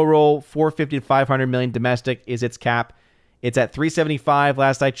the slow roll, 450 to 500 million domestic is its cap. It's at 375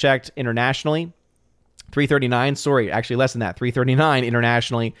 last I checked internationally. 339, sorry, actually less than that, 339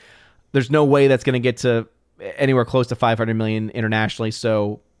 internationally. There's no way that's going to get to anywhere close to 500 million internationally.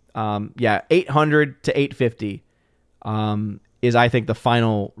 So 800 to 850 is, I think, the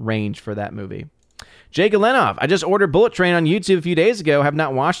final range for that movie. Jay Galenoff, I just ordered Bullet Train on YouTube a few days ago. Have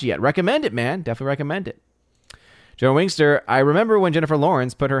not watched it yet. Recommend it, man. Definitely recommend it. Joe Wingster, I remember when Jennifer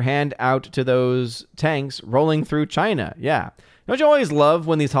Lawrence put her hand out to those tanks rolling through China. Yeah. Don't you always love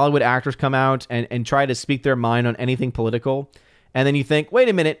when these Hollywood actors come out and try to speak their mind on anything political? And then you think, wait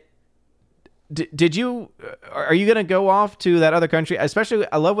a minute, are you going to go off to that other country? Especially,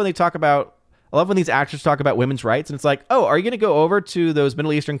 I love when these actors talk about women's rights. And it's like, oh, are you going to go over to those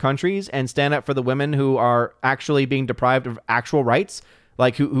Middle Eastern countries and stand up for the women who are actually being deprived of actual rights?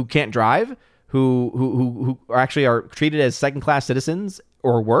 Like who can't drive? Who actually are treated as second-class citizens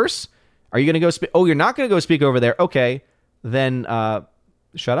or worse? Are you going to go speak? Oh, you're not going to go speak over there. Okay, then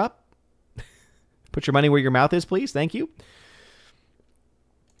shut up. Put your money where your mouth is, please. Thank you.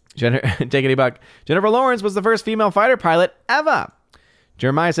 Take any buck. Jennifer Lawrence was the first female fighter pilot ever.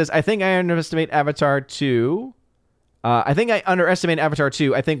 Jeremiah says, I think I underestimate Avatar 2. I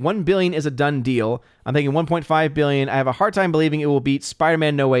think 1 billion is a done deal. I'm thinking 1.5 billion. I have a hard time believing it will beat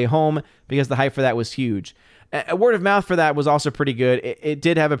Spider-Man No Way Home because the hype for that was huge. A word of mouth for that was also pretty good. It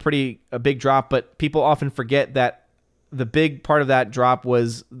did have a big drop, but people often forget that the big part of that drop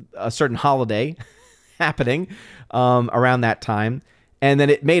was a certain holiday happening around that time. And then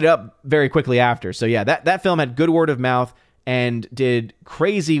it made up very quickly after. So yeah, that film had good word of mouth and did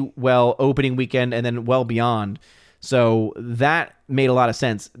crazy well opening weekend and then well beyond. So that made a lot of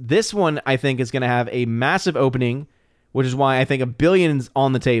sense. This one, I think, is going to have a massive opening, which is why I think $1 billion's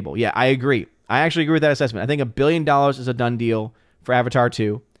on the table. Yeah, I agree. I actually agree with that assessment. I think $1 billion is a done deal for Avatar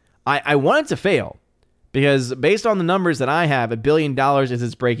 2. I want it to fail because based on the numbers that I have, $1 billion is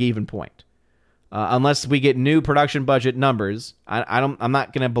its break-even point. Unless we get new production budget numbers, I'm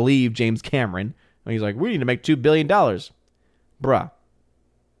not going to believe James Cameron. He's like, we need to make $2 billion. Bruh.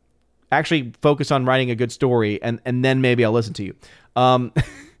 Actually focus on writing a good story, and then maybe I'll listen to you.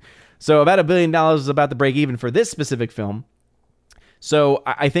 So about $1 billion is about the break even for this specific film. So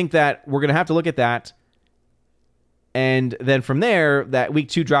I think that we're going to have to look at that. And then from there, that week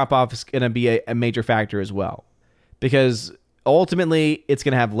 2 drop-off is going to be a major factor as well. Because ultimately, it's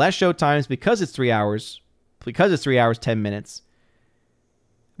going to have less show times because it's 3 hours. Because it's 3 hours, 10 minutes.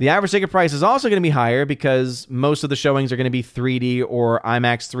 The average ticket price is also going to be higher because most of the showings are going to be 3D or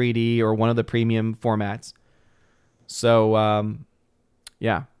IMAX 3D or one of the premium formats. So,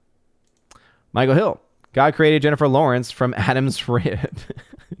 yeah. Michael Hill. God created Jennifer Lawrence from Adam's rib.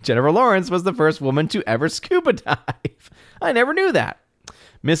 Jennifer Lawrence was the first woman to ever scuba dive. I never knew that.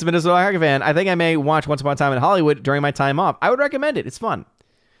 Miss Minnesota fan. I think I may watch Once Upon a Time in Hollywood during my time off. I would recommend it. It's fun.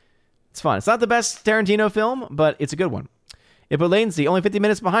 It's not the best Tarantino film, but it's a good one. Ippo Latency, only 50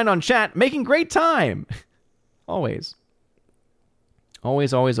 minutes behind on chat, making great time. Always.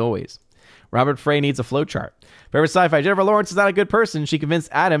 Always, always, always. Robert Frey needs a flowchart. Favorite sci-fi, Jennifer Lawrence is not a good person. She convinced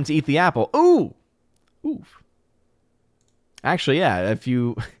Adam to eat the apple. Ooh. Oof. Actually, yeah, if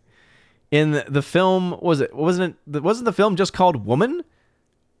you... In the film, wasn't the film just called Woman?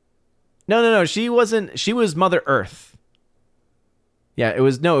 No, she wasn't. She was Mother Earth. Yeah, it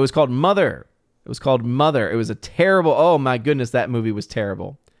was called Mother. It was called Mother. It was a terrible, oh my goodness, that movie was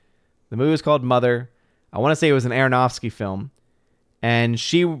terrible. The movie was called Mother. I want to say it was an Aronofsky film. And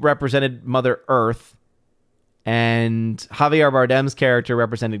she represented Mother Earth. And Javier Bardem's character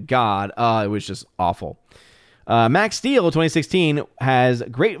represented God. It was just awful. Max Steel 2016 has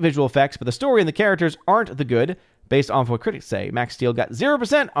great visual effects, but the story and the characters aren't the good, based on what critics say. Max Steel got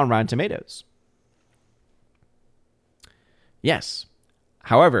 0% on Rotten Tomatoes. Yes.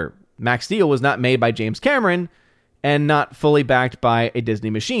 However, Max Steel was not made by James Cameron and not fully backed by a Disney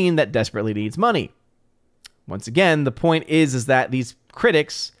machine that desperately needs money. Once again, the point is that these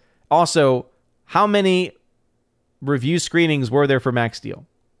critics also, how many review screenings were there for Max Steel?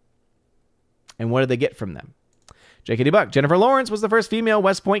 And what did they get from them? JKD Buck, Jennifer Lawrence was the first female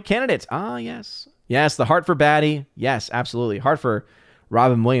West Point candidate. Ah, yes. Yes, the heart for baddie. Yes, absolutely. Heart for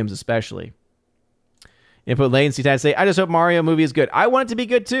Robin Williams especially. Input Latency Tide say, I just hope Mario movie is good. I want it to be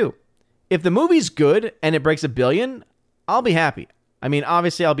good too. If the movie's good and it breaks $1 billion, I'll be happy. I mean,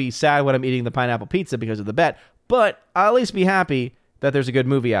 obviously I'll be sad when I'm eating the pineapple pizza because of the bet, but I'll at least be happy that there's a good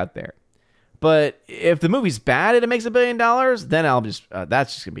movie out there. But if the movie's bad and it makes $1 billion, then I'll just,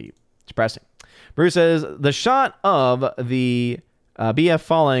 that's just going to be depressing. Bruce says, the shot of the BF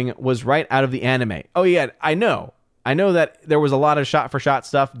falling was right out of the anime. Oh yeah, I know that there was a lot of shot for shot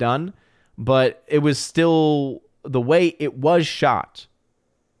stuff done, but it was still the way it was shot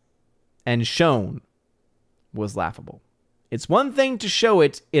and shown was laughable. It's one thing to show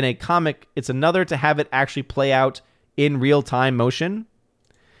it in a comic. It's another to have it actually play out in real-time motion.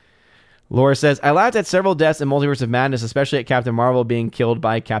 Laura says, I laughed at several deaths in Multiverse of Madness, especially at Captain Marvel being killed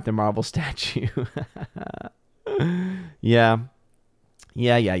by a Captain Marvel statue. Yeah.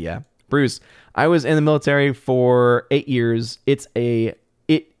 Bruce, I was in the military for 8 years. It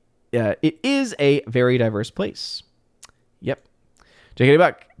is a very diverse place. Yep. JKD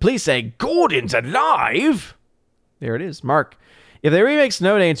Buck, please say Gordon's alive. There it is. Mark, if they remake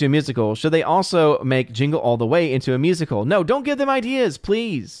Snow Day into a musical, should they also make Jingle All the Way into a musical? No, don't give them ideas,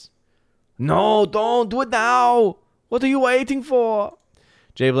 please. No, don't do it now. What are you waiting for?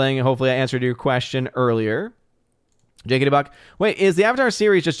 Jay Bling, hopefully I answered your question earlier. JKD Buck, wait, is the Avatar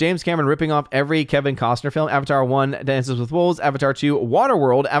series just James Cameron ripping off every Kevin Costner film? Avatar 1, Dances with Wolves. Avatar 2,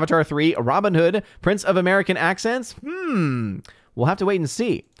 Waterworld. Avatar 3, Robin Hood. Prince of American Accents? We'll have to wait and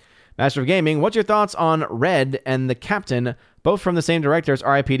see. Master of Gaming, what's your thoughts on Red and The Captain, both from the same directors,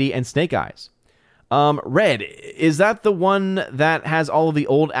 R.I.P.D. and Snake Eyes? Red, is that the one that has all of the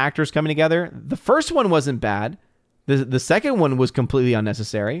old actors coming together? The first one wasn't bad. The second one was completely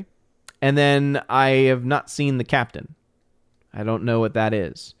unnecessary. And then I have not seen The Captain. I don't know what that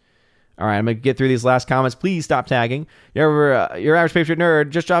is. All right, I'm going to get through these last comments. Please stop tagging. Your average Patriot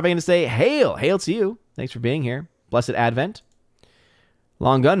nerd just dropping in to say, hail to you. Thanks for being here. Blessed Advent.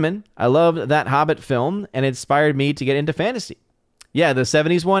 Long Gunman, I loved that Hobbit film and it inspired me to get into fantasy. Yeah, the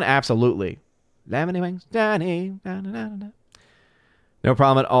 70s one, absolutely. Laminy Wings, Danny. No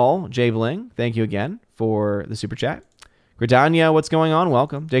problem at all. Jay Bling, thank you again for the super chat. Gridania, what's going on?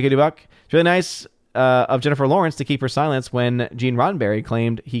 Welcome. JK Dubuck. It's really nice of Jennifer Lawrence to keep her silence when Gene Roddenberry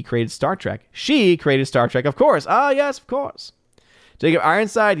claimed he created Star Trek. She created Star Trek, of course. Ah, yes, of course. Jacob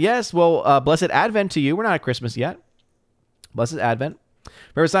Ironside, yes. Well, blessed Advent to you. We're not at Christmas yet. Blessed Advent.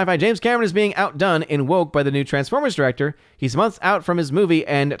 Remember Sci-Fi, James Cameron is being outdone in woke by the new Transformers director. He's months out from his movie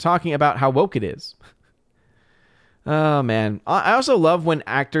and talking about how woke it is. Oh, man. I also love when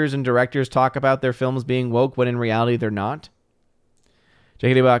actors and directors talk about their films being woke when in reality they're not.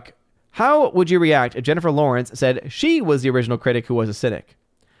 JKD Buck, how would you react if Jennifer Lawrence said she was the original critic who was a cynic?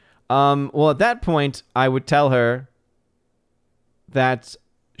 Well, at that point, I would tell her that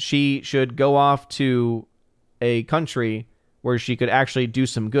she should go off to a country where she could actually do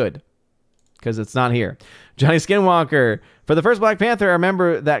some good, because it's not here. Johnny Skinwalker, for the first Black Panther, I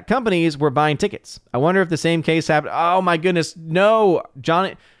remember that companies were buying tickets. I wonder if the same case happened. Oh my goodness, no,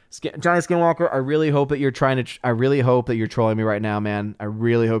 Johnny Skinwalker. I really hope that you're trolling me right now, man. I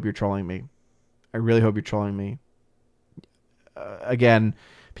really hope you're trolling me. Again,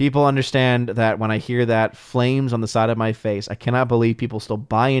 people understand that when I hear that, flames on the side of my face. I cannot believe people still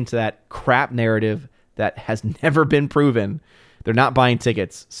buy into that crap narrative that has never been proven. They're not buying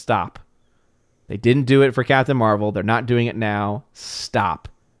tickets. Stop. They didn't do it for Captain Marvel. They're not doing it now. Stop.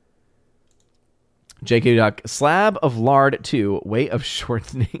 JK Duck, slab of lard 2, way of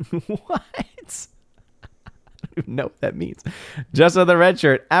shortening. What? I don't even know what that means. Just on the red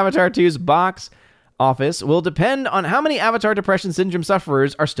shirt, Avatar 2's box office will depend on how many Avatar Depression Syndrome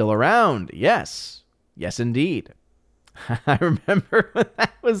sufferers are still around. Yes. Yes, indeed. I remember when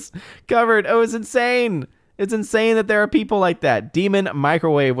that was covered. Oh, it's insane. It's insane that there are people like that. Demon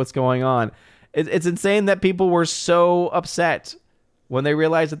Microwave, what's going on? It's insane that people were so upset when they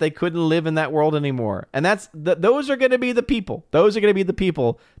realized that they couldn't live in that world anymore. And those are going to be the people. Those are going to be the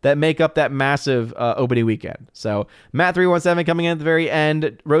people that make up that massive opening weekend. So Matt317 coming in at the very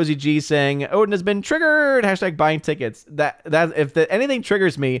end. Rosie G saying, Odin has been triggered. # buying tickets. Anything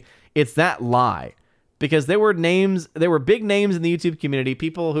triggers me, it's that lie. Because there were big names in the YouTube community,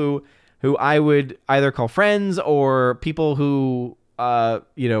 people who I would either call friends or people who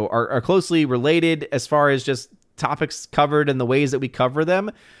are closely related as far as just topics covered and the ways that we cover them,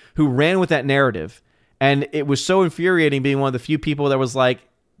 who ran with that narrative. And it was so infuriating being one of the few people that was like,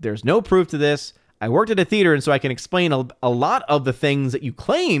 there's no proof to this. I worked at a theater, and so I can explain a lot of the things that you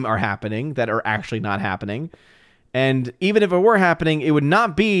claim are happening that are actually not happening. And even if it were happening, it would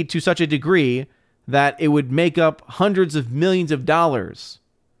not be to such a degree that it would make up hundreds of millions of dollars.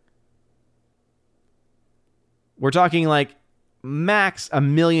 We're talking like max $1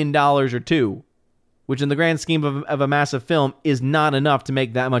 million or $2 million, which in the grand scheme of a massive film is not enough to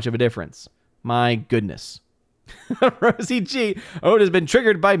make that much of a difference. My goodness. Rosie G. Owen has been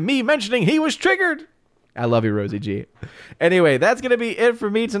triggered by me mentioning he was triggered. I love you, Rosie G. Anyway, that's going to be it for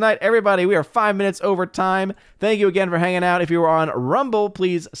me tonight. Everybody, we are 5 minutes over time. Thank you again for hanging out. If you are on Rumble,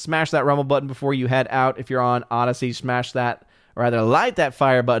 please smash that Rumble button before you head out. If you're on Odyssey, smash that, or rather light that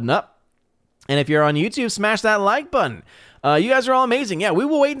fire button up. And if you're on YouTube, smash that like button. You guys are all amazing. Yeah, we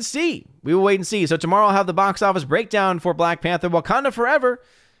will wait and see. So tomorrow I'll have the box office breakdown for Black Panther Wakanda Forever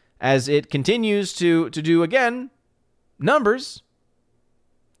as it continues to do, again, numbers.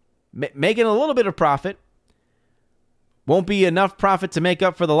 Making a little bit of profit. Won't be enough profit to make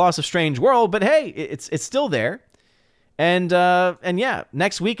up for the loss of Strange World, but hey, it's still there. And yeah,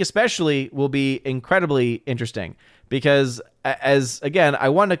 next week especially will be incredibly interesting because, again, I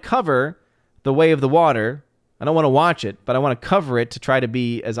want to cover The Way of the Water. I don't want to watch it, but I want to cover it to try to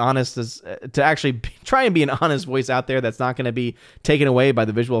be as honest as to actually try and be an honest voice out there that's not going to be taken away by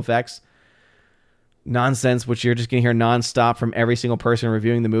the visual effects nonsense, which you're just going to hear nonstop from every single person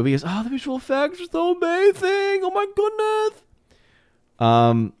reviewing the movie is, the visual effects are so amazing. Oh my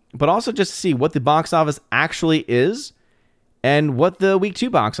goodness. But also just to see what the box office actually is and what the week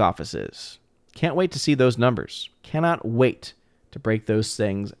 2 box office is. Can't wait to see those numbers. Cannot wait to break those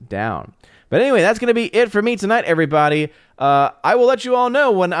things down. But anyway, that's going to be it for me tonight, everybody. I will let you all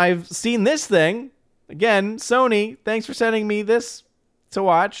know when I've seen this thing. Again, Sony, thanks for sending me this to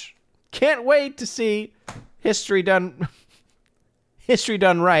watch. Can't wait to see history done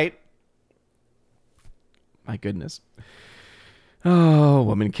right. My goodness. Oh,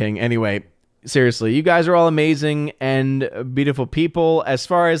 Woman King. Anyway, seriously, you guys are all amazing and beautiful people. As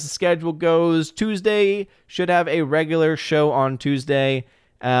far as the schedule goes, Tuesday should have a regular show on Tuesday.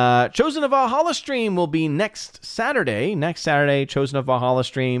 Chosen of Valhalla stream will be next Saturday. Chosen of Valhalla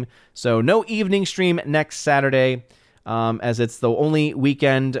stream. So no evening stream next Saturday, as it's the only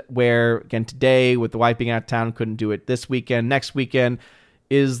weekend where, again, today with the wife being out of town, couldn't do it this weekend. Next weekend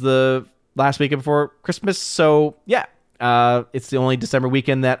is the last weekend before Christmas. So yeah, it's the only December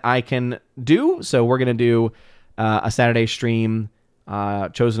weekend that I can do. So we're going to do a Saturday stream,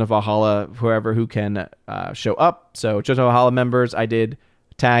 Chosen of Valhalla, who can show up. So Chosen of Valhalla members, I did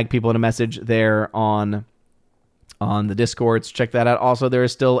tag people in a message there on the Discord. So check that out. Also, there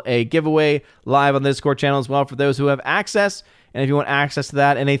is still a giveaway live on the Discord channel as well for those who have access. And if you want access to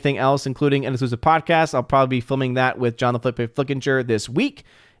that, anything else, including an exclusive podcast, I'll probably be filming that with John the Flip Flickinger this week.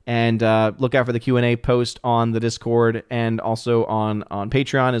 And look out for the Q&A post on the Discord and also on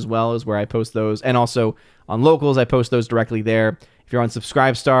Patreon as well, is where I post those. And also on Locals, I post those directly there. If you're on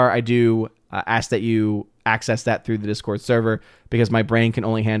Subscribestar, I do ask that you access that through the Discord server because my brain can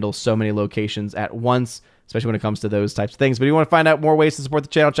only handle so many locations at once, especially when it comes to those types of things. But if you want to find out more ways to support the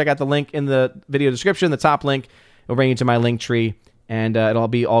channel, check out the link in the video description. The top link will bring you to my link tree, and it'll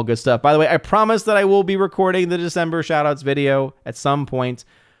be all good stuff. By the way, I promise that I will be recording the December shoutouts video at some point.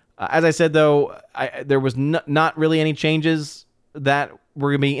 As I said, though, there was not really any changes that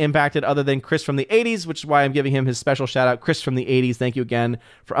were going to be impacted other than Chris from the 80s, which is why I'm giving him his special shout out. Chris from the 80s, thank you again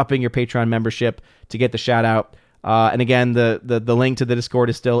for upping your Patreon membership to get the shout out. And again, the link to the Discord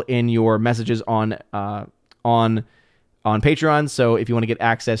is still in your messages on Patreon. So if you want to get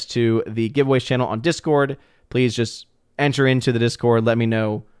access to the giveaways channel on Discord, please just enter into the Discord. Let me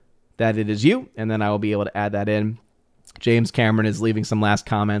know that it is you, and then I will be able to add that in. James Cameron is leaving some last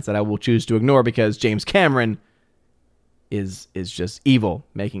comments that I will choose to ignore because James Cameron is just evil,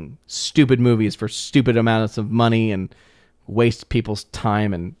 making stupid movies for stupid amounts of money and waste people's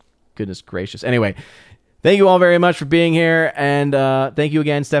time, and goodness gracious. Anyway, thank you all very much for being here, and thank you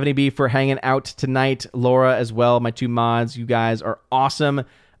again, Stephanie B, for hanging out tonight. Laura as well, my 2 mods. You guys are awesome.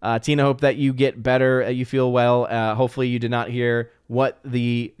 Tina, hope that you get better, you feel well. Hopefully you did not hear what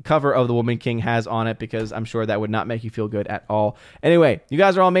the cover of The Woman King has on it, because I'm sure that would not make you feel good at all. Anyway, you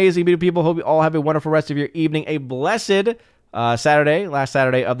guys are all amazing, beautiful people. Hope you all have a wonderful rest of your evening. A blessed Saturday, last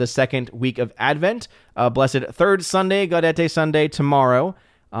Saturday of the second week of Advent. Blessed third Sunday, Gaudete Sunday, tomorrow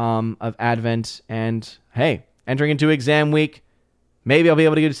of Advent. And hey, entering into exam week. Maybe I'll be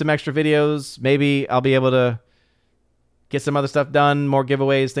able to do some extra videos. Maybe I'll be able to get some other stuff done, more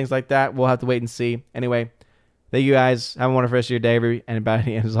giveaways, things like that. We'll have to wait and see. Anyway, thank you guys. Have a wonderful rest of your day. And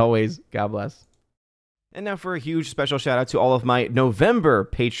as always, God bless. And now for a huge special shout out to all of my November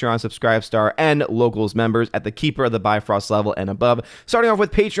Patreon Subscribe Star and Locals members at the Keeper of the Bifrost level and above. Starting off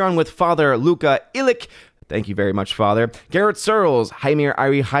with Patreon with Father Luca Illich. Thank you very much, Father. Garrett Searles, Jaimir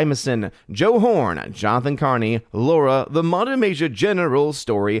Irie Hymason, Joe Horn, Jonathan Carney, Laura, The Modern Major General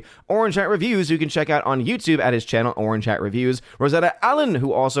Story, Orange Hat Reviews, who you can check out on YouTube at his channel, Orange Hat Reviews, Rosetta Allen,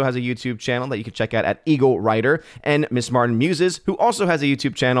 who also has a YouTube channel that you can check out at Eagle Writer, and Miss Martin Muses, who also has a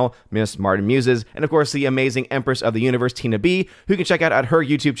YouTube channel, Miss Martin Muses, and of course the amazing Empress of the Universe, Tina B, who you can check out at her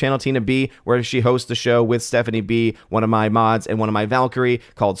YouTube channel, Tina B, where she hosts the show with Stephanie B, one of my mods, and one of my Valkyrie,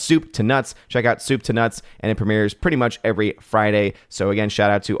 called Soup to Nuts. Check out Soup to Nuts, and it premieres pretty much every Friday. So again,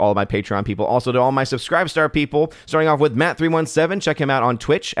 shout out to all of my Patreon people, also to all my Subscribe Star people, starting off with Matt317. Check him out on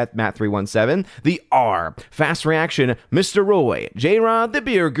Twitch at Matt317. The R, Fast Reaction, Mr. Roy, J-Rod, the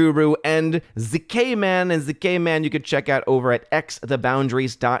Beer Guru, and ZK Man. And ZK Man you could check out over at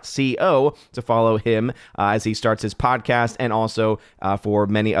xtheboundaries.co to follow him as he starts his podcast, and also for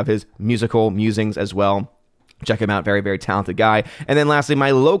many of his musical musings as well. Check him out. Very, very talented guy. And then lastly,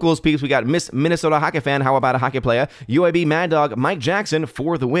 my locals peeps. We got Miss Minnesota Hockey Fan. How about a hockey player? UAB Mad Dog, Mike Jackson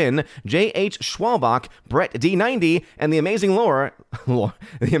for the win. J.H. Schwalbach, Brett D90, and the amazing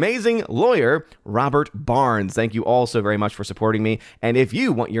lawyer, Robert Barnes. Thank you all so very much for supporting me. And if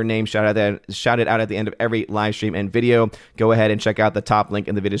you want your name shouted out at the end of every live stream and video, go ahead and check out the top link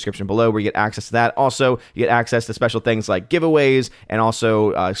in the video description below, where you get access to that. Also, you get access to special things like giveaways, and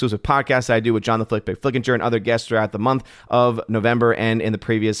also exclusive podcasts that I do with John the Flickpick Flickinger and other guests throughout the month of November and in the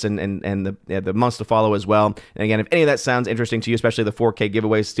previous and the months to follow as well. And again, if any of that sounds interesting to you, especially the 4K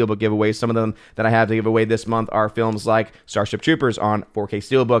giveaways, Steelbook giveaways, some of them that I have to give away this month are films like Starship Troopers on 4K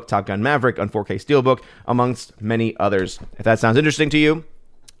Steelbook, Top Gun Maverick on 4K Steelbook, amongst many others. If that sounds interesting to you,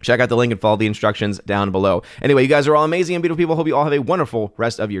 check out the link and follow the instructions down below. Anyway, you guys are all amazing and beautiful people. Hope you all have a wonderful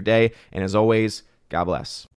rest of your day. And as always, God bless.